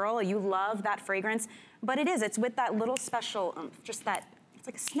pheromone girl, you love that fragrance, but it's with that little special, just that, it's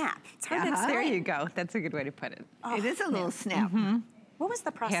like a snap. It's hard to explain. There you go. That's a good way to put it. Oh, It is a little snap. What was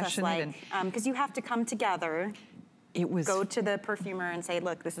the process Passionate like? Because you have to come together, It was go to the perfumer and say,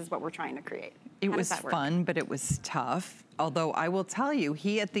 look, this is what we're trying to create. It How does was that work? fun, but it was tough. Although I will tell you,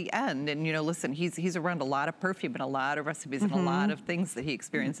 he at the end, and listen, he's around a lot of perfume and a lot of recipes and a lot of things that he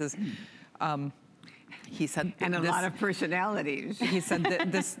experiences. He said, And a lot of personalities. He said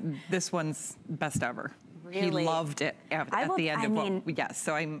that this one's best ever. He Really? loved it at the end of what. Yes,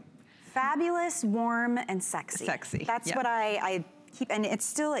 so I'm Fabulous, warm, and sexy. Sexy, That's yeah. what I keep, and it's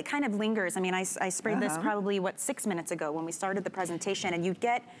still, it kind of lingers. I mean, I sprayed this probably, 6 minutes ago when we started the presentation, and you'd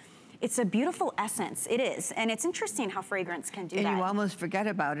get, it's a beautiful essence. It is, and it's interesting how fragrance can do And that. you almost forget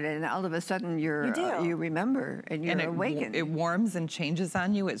about it, and all of a sudden You do. you remember, and you're awakened. It warms and changes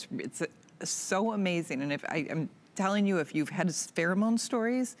on you. It's so amazing. And if I'm telling you, if you've had pheromone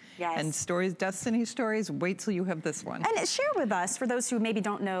stories and destiny stories, wait till you have this one. And share with us, for those who maybe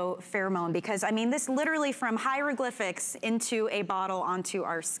don't know pheromone, because I mean, this literally from hieroglyphics into a bottle onto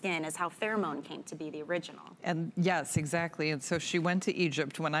our skin is how pheromone came to be the original. And yes, exactly. And so she went to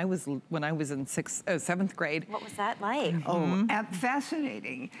Egypt when I was in 7th grade. What was that like? Oh,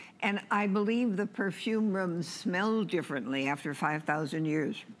 fascinating. And I believe the perfume rooms smell differently after 5,000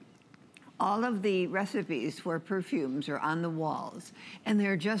 years. All of the recipes for perfumes are on the walls, and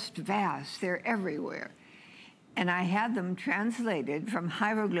they're just vast. They're everywhere. And I had them translated from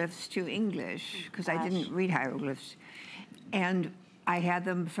hieroglyphs to English, because I didn't read hieroglyphs. And I had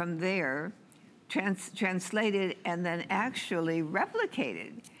them from there translated and then actually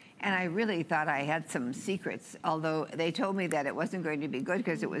replicated. And I really thought I had some secrets, although they told me that it wasn't going to be good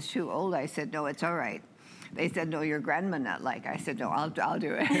because it was too old. I said, no, it's all right. They said, no, your grandma not like. I said, no, I'll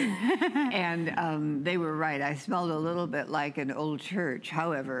do it. And they were right. I smelled a little bit like an old church.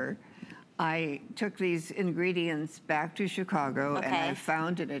 However, I took these ingredients back to Chicago, and I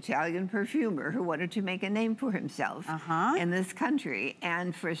found an Italian perfumer who wanted to make a name for himself in this country.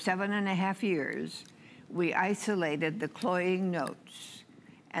 And for 7.5 years, we isolated the cloying notes,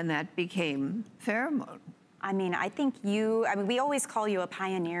 and that became pheromone. I mean, I think we always call you a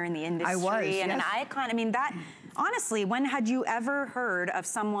pioneer in the industry. I was, and an icon. I mean, that, honestly, when had you ever heard of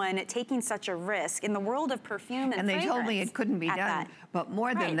someone taking such a risk in the world of perfume and they told me it couldn't be done. that? But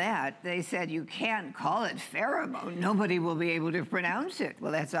more than that, they said, you can't call it pheromone. Nobody will be able to pronounce it.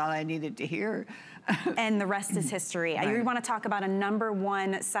 Well, that's all I needed to hear. And the rest is history. Right. You want to talk about a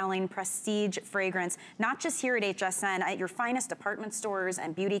 #1 selling prestige fragrance, not just here at HSN, at your finest department stores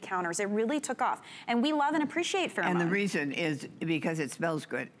and beauty counters. It really took off. And we love and appreciate pheromone. And the reason is because it smells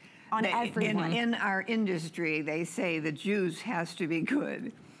good. On everyone. In our industry, they say the juice has to be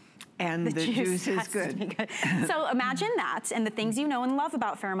good. And the juice is good. So imagine that and the things you know and love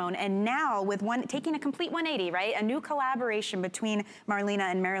about pheromone, and now with taking a complete 180, right? A new collaboration between Marlena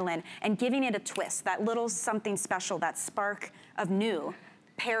and Marilyn, and giving it a twist, that little something special, that spark of new,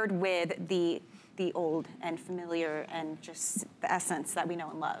 paired with the old and familiar and just the essence that we know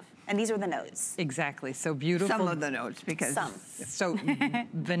and love. And these are the notes. Exactly, so beautiful. Some of the notes, because... So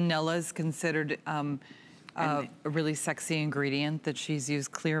vanilla is considered a really sexy ingredient that she's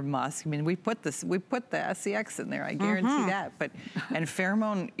used. Clear musk. I mean, we put the SEX in there. I guarantee that. But and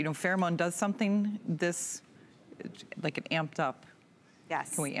pheromone, pheromone does something like it amped up.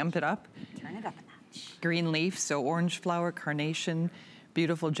 Yes. Can we amp it up? Turn it up a notch. Green leaf, so orange flower, carnation,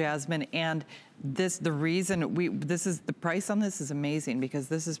 beautiful jasmine, and the price on this is amazing, because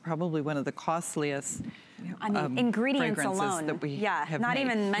this is probably one of the costliest. I mean, ingredients alone. That we have not made.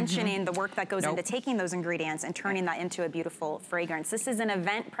 even mentioning the work that goes into taking those ingredients and turning that into a beautiful fragrance. This is an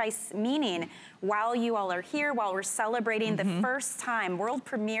event price, meaning while you all are here, while we're celebrating the first time, world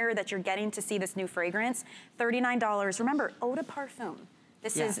premiere that you're getting to see this new fragrance, $39. Remember, eau de parfum.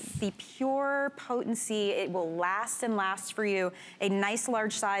 This Yes. is the pure potency. It will last and last for you. A nice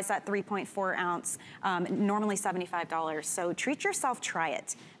large size at 3.4 ounce, normally $75. So treat yourself, try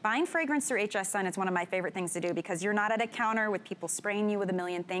it. Buying fragrance through HSN is one of my favorite things to do because you're not at a counter with people spraying you with a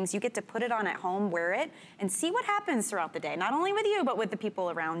million things. You get to put it on at home, wear it, and see what happens throughout the day. Not only with you, but with the people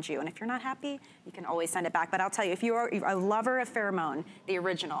around you. And if you're not happy, you can always send it back. But I'll tell you, if you are a lover of pheromone, the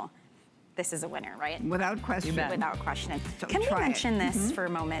original, this is a winner, right? Without question. Without question. So Can we try it. mention this for a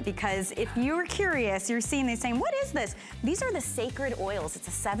moment? Because if you're curious, you're seeing these saying, what is this? These are the sacred oils. It's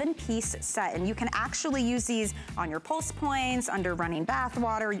a 7-piece set, and you can actually use these on your pulse points, under running bath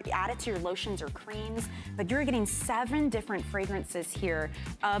water. You add it to your lotions or creams, but you're getting 7 different fragrances here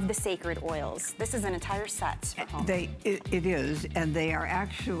of the sacred oils. This is an entire set for home. It is, and they are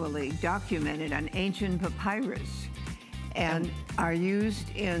actually documented on ancient papyrus and are used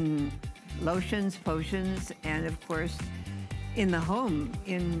in lotions, potions, and of course, in the home.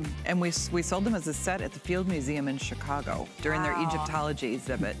 And we sold them as a set at the Field Museum in Chicago during their Egyptology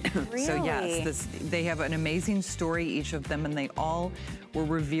exhibit. Really? So yes, they have an amazing story, each of them, and they all were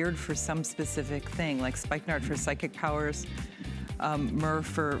revered for some specific thing, like spikenard for psychic powers, myrrh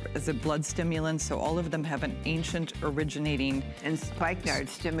as a blood stimulant. So all of them have an ancient originating And spikenard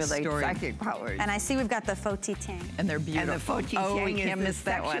stimulates story. psychic powers. And I see we've got the Foti Ting. and they're beautiful. And the Foti Oh, we Ting is can't the miss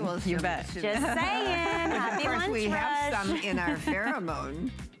that one. sexual You bet. symbol. Just saying, happy Of course, lunch we have rush. some in our pheromone.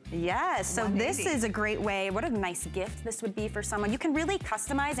 Yes, so this 180. is a great way. What a nice gift this would be for someone. You can really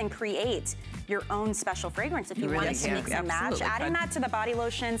customize and create your own special fragrance if you really wanted to can. mix and match. Absolutely. Adding that to the body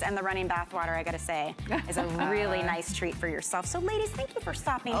lotions and the running bath water, I gotta say, is a really nice treat for yourself. So ladies, thank you for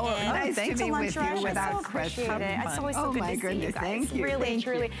stopping in. Nice to be Lunch with you, Rush. I without so appreciate question. it. It's always so Oh good my to see you goodness, guys. thank you. Really, Thank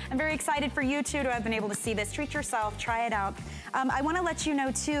truly. you. I'm very excited for you two to have been able to see this. Treat yourself, try it out. I wanna let you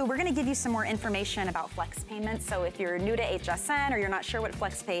know too, we're gonna give you some more information about flex payments. So if you're new to HSN or you're not sure what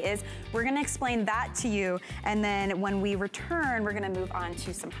flex pay is, we're gonna explain that to you. And then when we return, we're gonna move on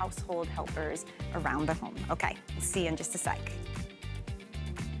to some household helpers around the home. Okay, see you in just a sec.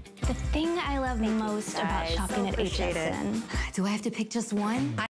 The thing I love most about guys. shopping So at appreciate it. HSN. Do I have to pick just one?